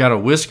if you've got a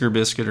whisker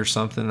biscuit or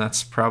something,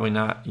 that's probably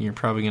not, you're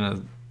probably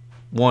going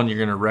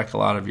to wreck a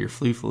lot of your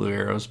flu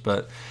arrows,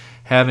 but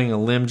having a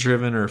limb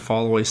driven or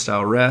fall away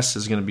style rest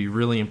is going to be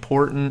really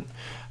important.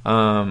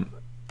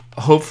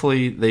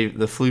 Hopefully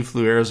the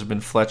flu arrows have been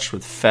fletched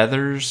with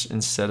feathers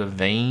instead of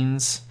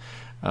vanes.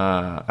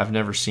 I've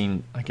never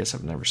seen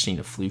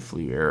a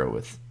flu arrow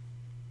with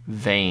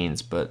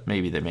vanes, but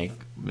maybe they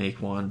make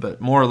one.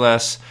 But more or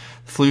less,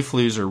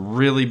 flus are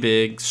really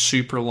big,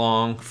 super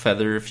long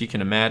feather. If you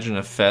can imagine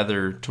a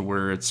feather to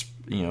where it's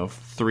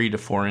 3 to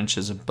 4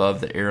 inches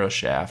above the arrow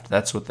shaft,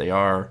 that's what they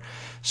are.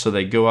 So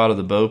they go out of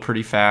the bow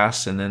pretty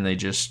fast, and then they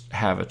just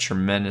have a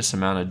tremendous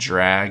amount of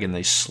drag, and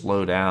they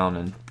slow down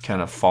and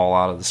kind of fall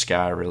out of the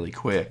sky really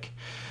quick.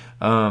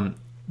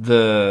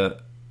 The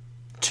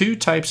two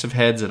types of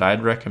heads that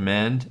I'd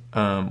recommend,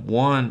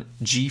 one,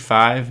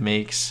 G5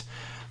 makes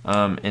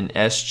an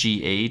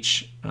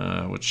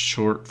SGH, which is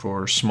short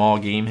for small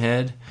game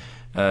head.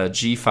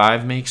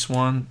 G5 makes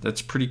one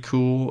that's pretty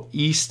cool.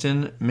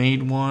 Easton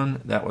made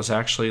one that was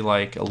actually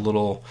like a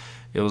little,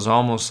 it was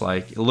almost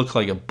like, it looked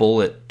like a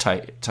bullet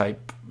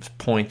type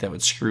point that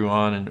would screw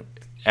on, and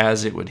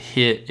as it would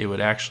hit, it would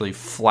actually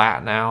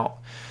flatten out.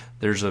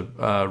 There's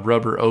a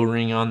rubber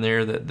O-ring on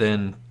there that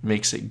then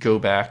makes it go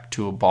back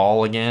to a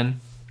ball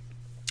again,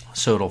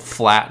 so it'll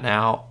flatten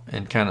out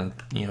and kind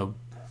of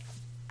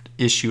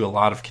issue a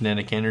lot of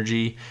kinetic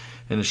energy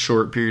in a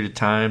short period of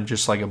time,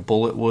 just like a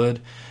bullet would.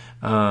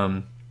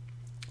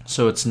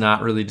 So it's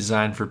not really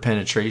designed for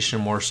penetration,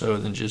 more so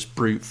than just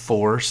brute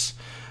force.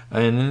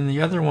 And then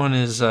the other one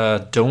is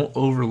don't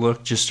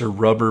overlook just a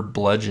rubber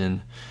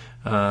bludgeon.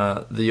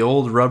 The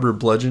old rubber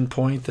bludgeon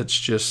point that's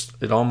just,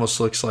 it almost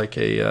looks like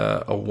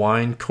a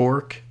wine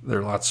cork.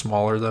 They're a lot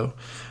smaller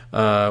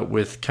though,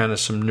 with kind of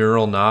some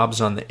knurled knobs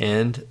on the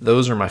end.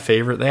 Those are my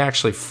favorite. They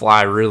actually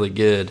fly really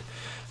good.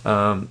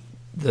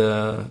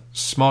 The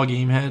small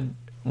game head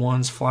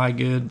ones fly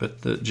good,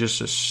 but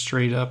just a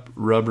straight up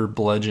rubber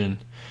bludgeon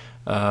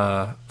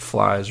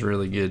flies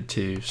really good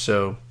too.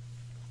 So,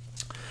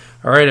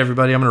 all right,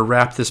 everybody, I'm going to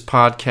wrap this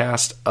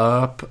podcast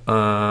up.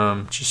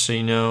 Just so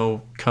you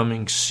know,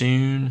 coming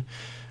soon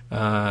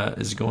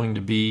is going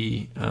to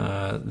be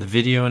the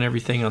video and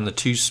everything on the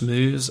Two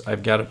Smooths.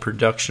 I've got a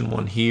production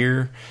one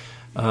here,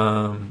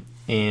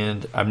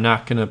 and I'm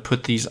not going to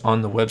put these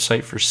on the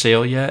website for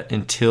sale yet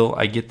until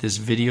I get this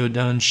video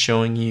done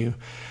showing you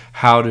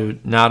how to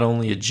not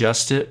only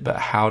adjust it, but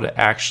how to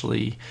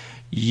actually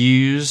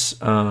use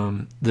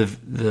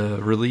the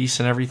release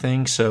and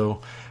everything.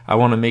 So I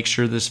want to make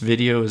sure this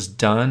video is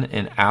done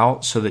and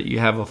out so that you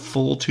have a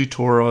full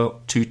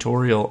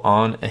tutorial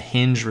on a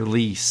hinge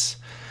release,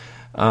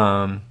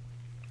 and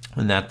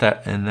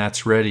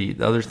that's ready.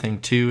 The other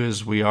thing too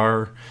is we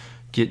are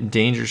getting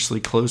dangerously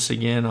close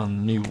again on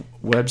the new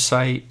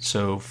website,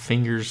 so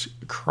fingers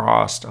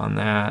crossed on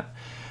that.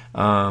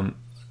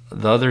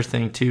 The other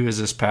thing too is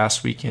this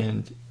past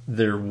weekend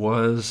there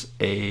was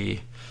a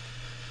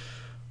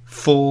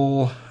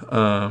full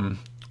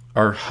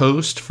our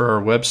host for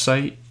our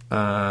website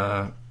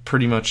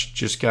pretty much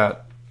just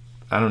got,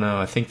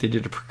 I think they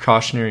did a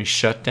precautionary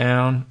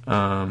shutdown,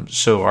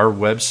 so our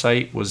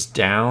website was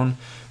down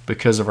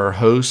because of our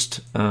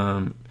host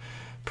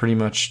pretty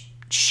much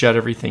shut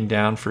everything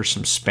down for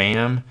some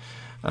spam.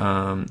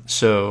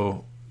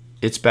 So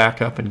it's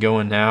back up and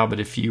going now,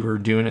 but if you were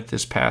doing it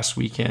this past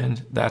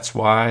weekend, that's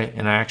why.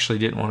 And I actually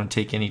didn't want to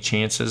take any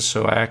chances,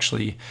 so I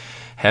actually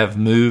have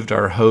moved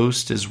our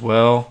host as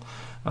well,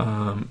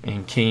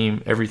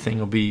 and everything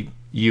will be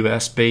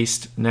US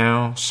based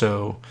now,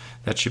 so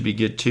that should be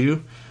good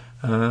too.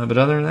 But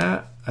other than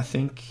that, I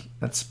think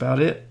that's about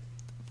it.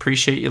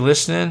 Appreciate you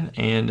listening,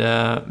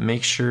 and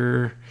make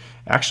sure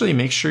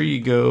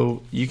you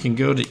can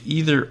go to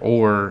either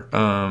or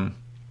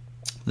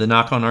the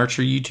Nock On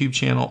Archery YouTube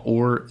channel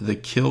or the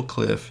Kill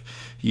Cliff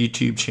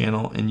YouTube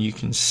channel, and you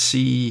can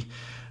see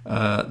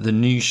the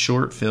new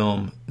short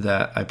film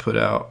that I put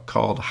out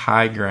called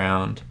High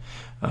Ground,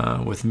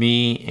 with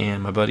me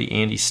and my buddy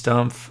Andy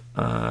Stumpf.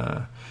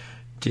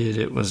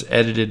 It was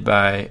edited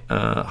by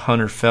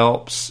Hunter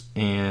Phelps,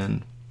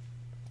 and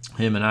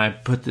Him and I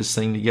put this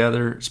thing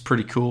together. It's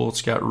pretty cool.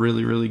 It's got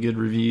really, really good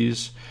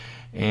reviews,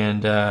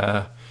 and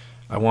I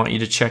want you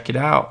to check it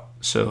out.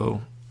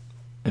 So,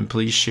 and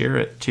please share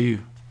it too.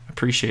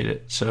 Appreciate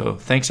it. So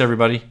thanks,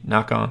 everybody.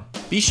 Nock On.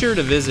 Be sure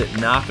to visit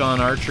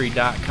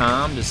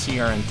knockonarchery.com to see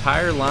our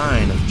entire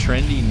line of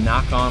trendy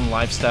Nock On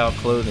lifestyle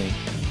clothing.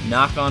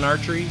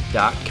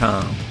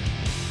 knockonarchery.com.